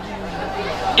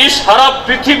이 사라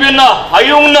পৃথিবী나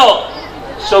하용너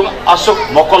성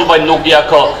아속 먹걸바이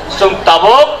노기야커 성 따법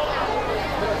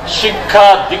শিক্ষা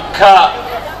দীক্ষা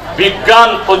বিজ্ঞান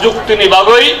প্রযুক্তিনি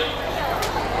বাগৈ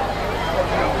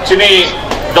চিনি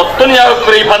যত্তনিয়া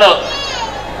করি ফানো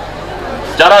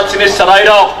যারা চিনি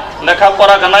সারাইরক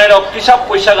লেখাপড়া গানাইরক কিসাব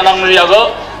পয়সা গানাং নিয়াগো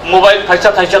মোবাইল থাইসা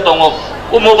থাইসা দङ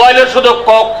ও মোবাইলের শুধু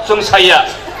কক जों সাইয়া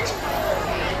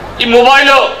ই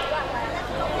মোবাইলও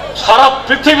সারা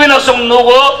পৃথিবীনো जों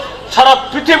नुगो সারা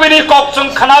পৃথিবীনি কক जों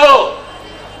খানাগো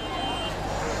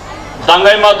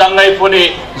दांगायमा दांगायफोरनि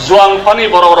जुआंफानि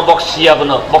बर'बर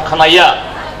बक्सियाबनो बखानाया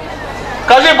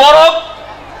काजि बरफ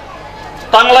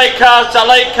तांलायखा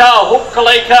जालायखा हुक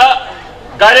खालायखा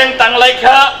गारें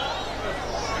तांलायखा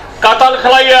काताल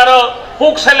खालायो आरो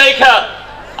हुक सालायखा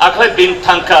आखलाय दिन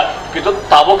थांखा किन्तु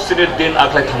ताबक सिनि दिन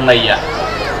आखलाय थांनाया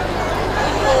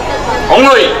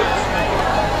अंगै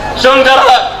जों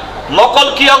जारा मकल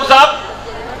कियक जाक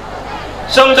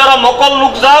जों जारा मकल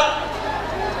लुक जाक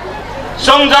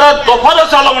जों जारा दफालो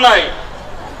चालांनाय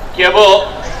केबो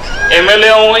एमएलए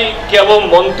अंगै केबो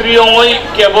मंत्री अंगै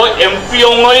केबो एमपी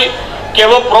अंगै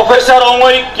केबो प्रोफेसर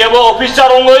अंगै केबो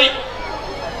ऑफिसर अंगै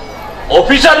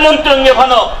ऑफिसर मंत्री अंगे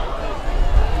फानो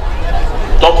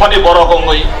दफानि बरक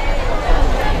अंगै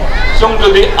जों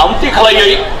जदि आमति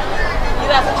खालायै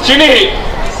चिनि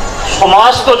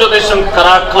समाज तो जदि जों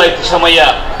करा खालाय समया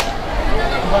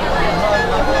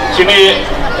चिनि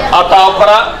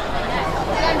आताफोरा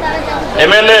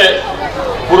एमएलए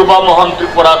पूर्वा मोहन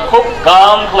त्रिपुरा खूब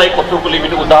काम खालाय कतगुली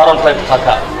बिनि उदाहरण खालाय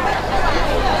थाखा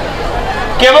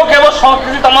केबो केबो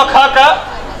संस्कृति तमा खाका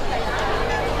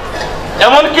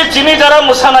एमनकि चिनि जारा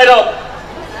मोसानाय रक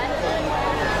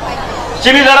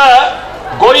चिनि जारा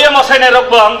गरिया मोसानाय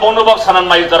रकबो आं बनोबाग सानान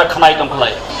माइ जारा खानाय दं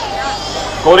खालाय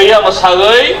गरिया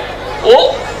मोसागै ओ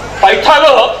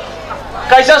पाइथागो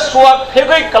कायसा सुवा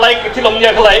फेगै खालाय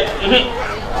किथिलंनिया खालाय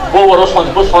बर'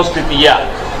 संस्कृतिया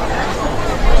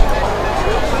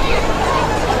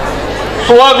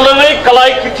सुवागलङै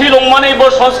कलाय किथि लंमानै बर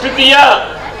संस्कृतिया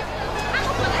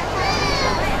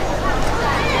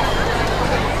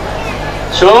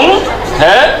जों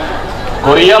हे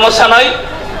गरिया मोसानाय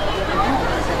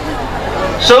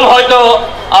जों हयतो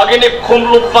आगेनि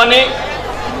खुमलुपमानि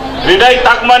हृदय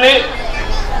ताकमानि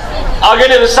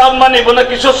आगेनि रोजाबमानि बनो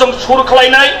किछु जों सुर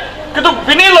खालायनाय किन्तु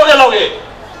बिनि लगे लगे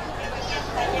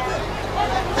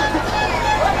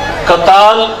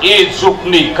कताल ए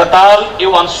जुगनि कताल ए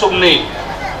वानसुगनि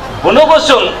बनोबो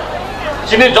जों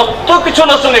चिनि जत्त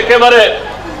किछुनो जों एकेबारे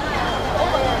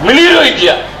मिलि रई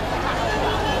दिया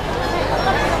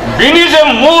बिनि जे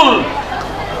मूल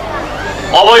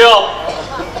अवयव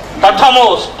काठामो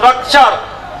स्ट्राक्चार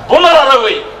बनरा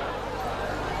रई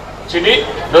चिनि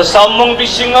रोसामं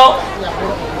बिसिङो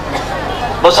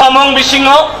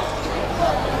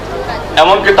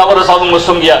एमनकि ताबो रोसामं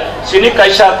मुसुंगिया चिनि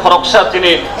कायसा खरकसा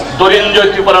तिनि दरिन्जय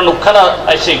त्रिपुरा नुखाना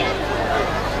आइसिं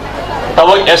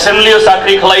ताबो एसेम्बली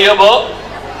साख्रि खालायोबो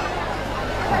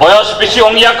बयस बेसि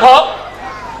अंगियाख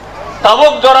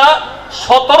ताबक जरा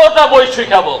 17टा बय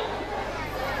सुइखाबो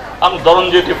आं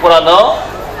दरन्जय त्रिपुरानो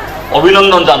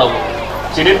अभिनंदन जानाबो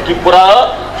चिनि त्रिपुरा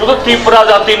शुधु त्रिपुरा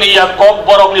जातिनि या कक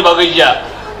बरकनि बागै जा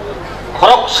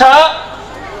खरकसा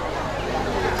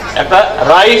একটা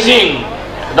রাইজিং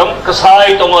एकदम कसाय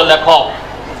दङ लेखक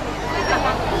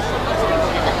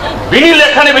बिनि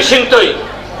लेखानि बिसिंतै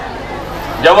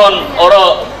যেমন ওর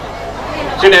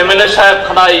চিন एमएलए साहेब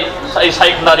खानाय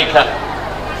सायखनारिखा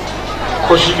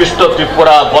खुशीकृष्ण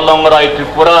त्रिपुरा बलंगराय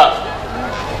त्रिपुरा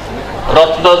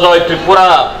रत्नजय त्रिपुरा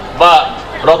बा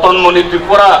रतनमणि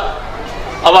त्रिपुरा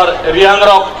आबार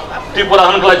रियांगरक त्रिपुरा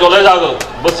हनखलाय जले जागो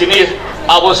बसिनि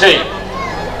आबसे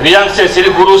रियांगसे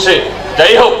सिरि गुरुसे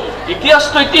যাই হোক ইতিহাস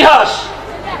তো ইতিহাস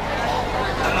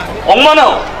অংমানো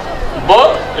ব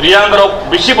রিয়াংরক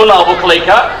বেশি বনা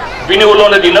অবখলাইখা বিনি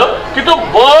উলনে দিন কিন্তু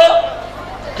ব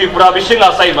ত্রিপুরা বিসিং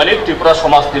আসাই মানে ত্রিপুরা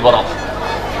সমাজ দিবর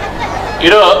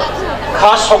ইর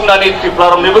খাস সংনানি ত্রিপুরা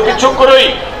রমনিবো কিছু করই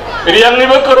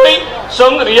রিয়াংনিবো করই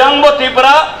সং রিয়াংবো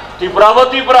ত্রিপুরা ত্রিপুরাবো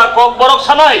ত্রিপুরা কক বরক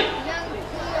সানাই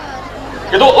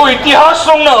কিন্তু ও ইতিহাস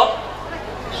সংন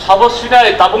সাবসিনাই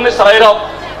তাবুংনি সারাইরক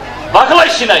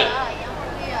বাখলাই সিনাই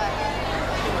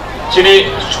चिनि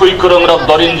सुइखरं रक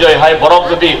दरिन्जय हाय बरक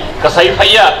जदि कसाई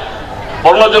फाइया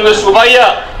बर्णजंगे सुबाइया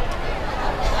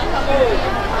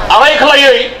आराय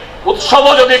खलायै उत्सव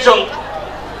जदि जों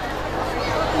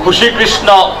खुशी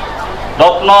कृष्ण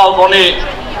रत्न बने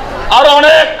आरो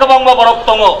अनेक गोबां बरक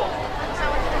दङ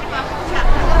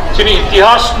चिनि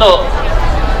इतिहास न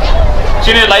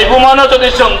चिनि लाइबुमानो जदि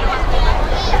जों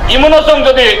इमनो जों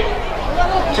जदि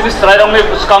चिनि स्रायरंनि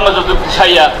स्कांग जदि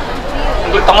साइया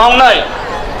तमांनाय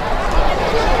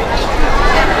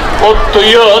ও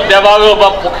তুইও দেবাগ বা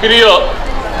পুখিরিও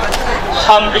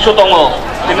সাম কিছু দङ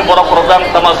তিনি বড় প্রোগ্রাম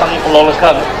তামাসাং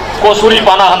ললখান কসুরি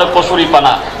পানা হানো কসুরি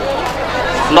পানা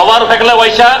নবার ফেকলে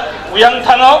ওয়াইসা উয়াং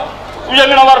থাङो উয়াং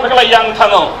নবার ফেকলে ইয়াং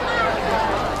থাङो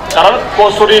কারণ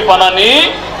কসুরি পানানি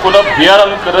কোন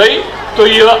বিয়ারম করেই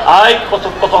তুইও আই কত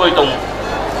কত হই দङ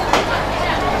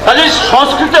কাজে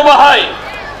সংস্কৃত বাহাই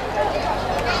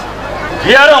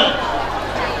বিয়ারম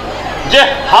যে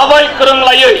হাবাই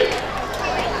করংলাयै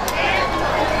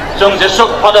जों जेसक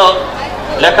फादो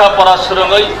लेखापड़ा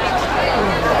सोलोङै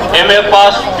MA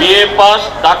पास BA पास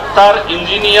डाक्टर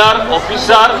इंजिनियर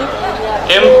अफिसार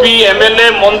MP MLA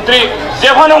मंत्री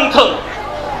जेभानंथों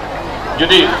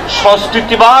जुदि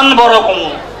संस्कृतिबान बरकम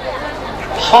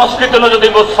संस्कृतिनो जुदि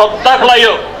बो श्रद्धा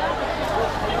खालायो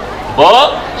बो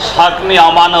साकनि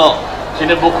आमानो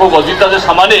जिनि बुखो गजिता जे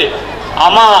सामाने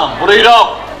आमा बुरैरक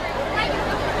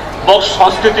बो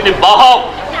संस्कृतिनि बाहक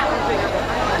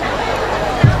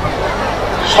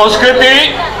संस्कृति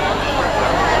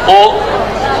ओ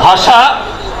भाषा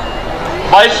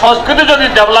बाय संस्कृति जदि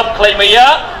डेभलप खालामैया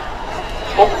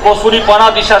ओ कसुरी पाना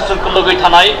दिशा लगे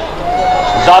थानाय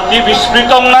जाति विस्मृत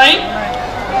दंनाय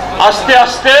आस्ते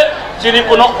आस्ते जिनि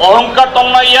कोनो अहंकार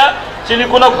दंनाया जिनि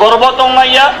कोनो गर्व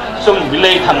दंनाया जों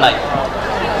मिलाय थानाय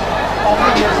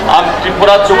आं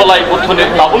त्रिपुरा जुबलाय बुथुनि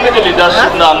दाबुनि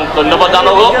लिडारशिप नाम धन्यवाद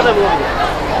जानांगौ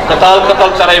कताल कताल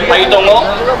चाराय फाय दङ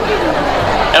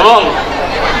एवं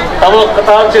तब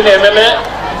कताल जिन MLA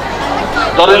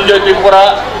धनंजय त्रिपुरा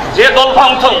जे दल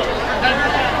फांथों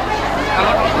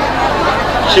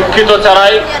शिक्षित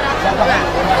चाराय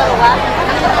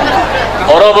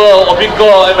अरब अभिज्ञ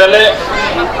MLA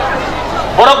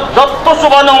बरक जत्त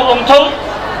सुबानो अंथों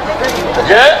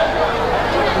जे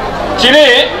जिनि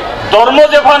धर्म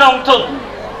जेफान अंथों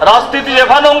राजनीति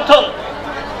जेफान अंथों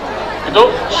किन्तु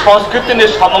संस्कृतिनि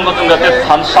सामंगजों जाते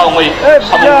थानसावै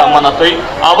सामं थांमानाथै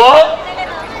आबो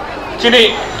जिनि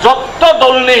जत्त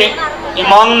दलनि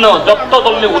इमांनो जत्त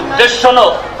दलनि उद्देश्यनो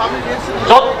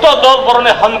जत्त दल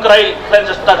बरने हामक्राय प्लेन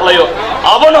चेष्टा खालायो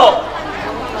आबोनो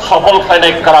सफल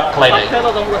खालायनाय काराक खालायनाय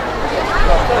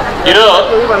इरो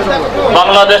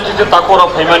बांलादेश जे ताकरो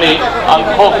फायमानि आं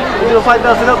खूब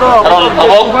कारण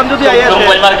अबक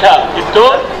जोंबाय मारखा किन्तु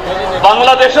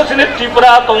बांलादेश जिनि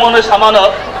त्रिपुरा दङनो सामानो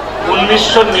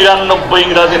 1999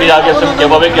 इंराजी आगे से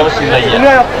केबाबे केबा सिनायो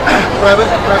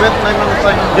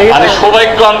आरो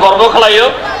सबायखौ आं गर्व खालायो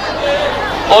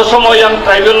ओ समय आं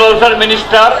tribal welfare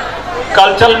minister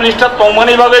culture minister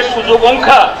तंमानि बागै सुजुग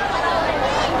अंखा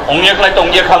अंगिया खालाय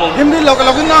तंगिया खामु हिंदी लगे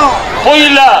लगे ना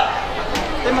पहिला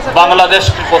बांग्लादेश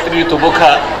की प्रतिनिधि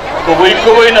बुखा गुबै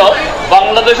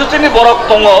बांग्लादेश जोंनि बरक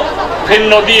दङ फेन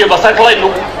नदी बासा खालाय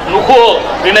नुखो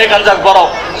बिनाय गानजाक बरक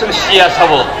जों सिया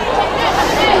साबो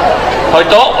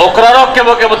हयतो ओक्रारक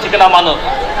केबो केबो ठिकाना मानो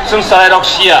जों सारायरक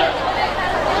सिया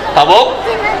ताबक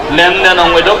लेनदेन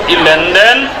अंगैदक इ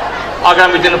लेनदेन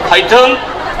आगामी दिन फाइथों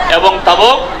एवं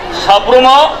ताबक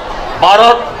साब्रुमा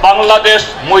भारत बांग्लादेश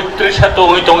मैत्री सेतु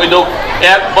हईदक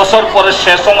 1 बছর परे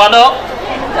शेष मानो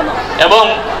एवं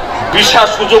विसा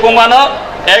सुजोग मानो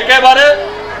एकेबारे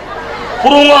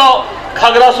फुरुंग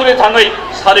खागड़ाछड़ी थाङै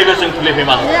सारिगो जों खुलिफै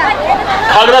मानो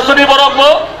खागड़ाछड़ी बरकबो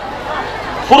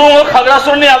फुरुंग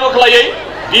खागड़ाछड़ीनि आबो खालायै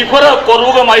बिफोर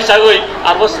करबुगो माइसागै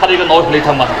आरो सारिगो नय खुलि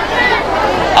थांमान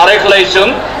आरो खालाय जों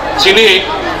जिनि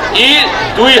इ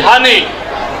दुई हानि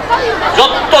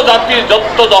जत्त जाति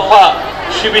जत्त दफा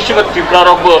सिबिसिंग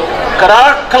त्रिपुरारकबो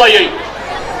काराक खालायै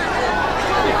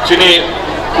जिनि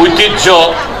ऐतिह्य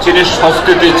जिनि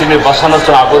संस्कृति जिनि भाषानो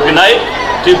जों आगोबिनाय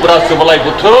त्रिपुरा जुबलाय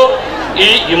बुथु इ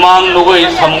इमां नगै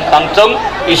सामथांथों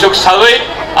इसुक सागै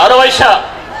आरो आइसा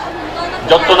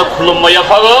जत्तनो खुलुमबाय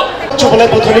फागो जुबलाय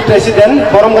बुथुनि प्रेसिडेंट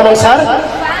बरम गानां सार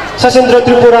ससेन्द्र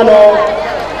त्रिपुरानो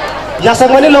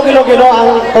यासांमानि लगे लगेनो आं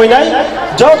कइनाय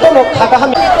जत्तनो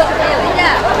खागाहाम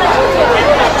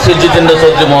श्री जितेंद्र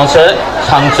चौधरी महाशय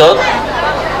सांसद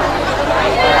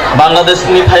बांग्लादेश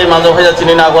फाइ मांजो फाइजा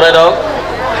चिनी नागराय रक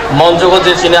मंचको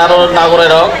जे चिनी आरो नागराय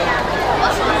रक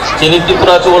चिनी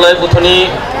त्रिपुरा जुबलाय बुथुनि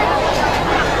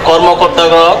कर्मकर्ता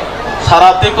रक सारा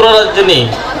त्रिपुरा राज्यनि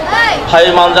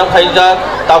फाइ मांजा फाइजा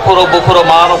ताफुरो बुफुरो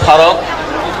मानो फारक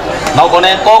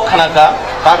नगने कक खानाका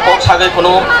ता कक सागै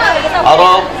कुनु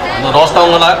आरो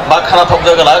रसनांगला बा खाना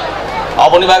थबजगला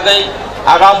अबनि बागै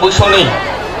आगाम बैसोनि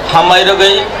हामाय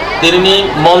रगै दिनैनि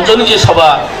मञ्चनि जे सभा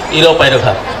इरो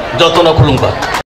पाइरखा जतन खुलुमबा।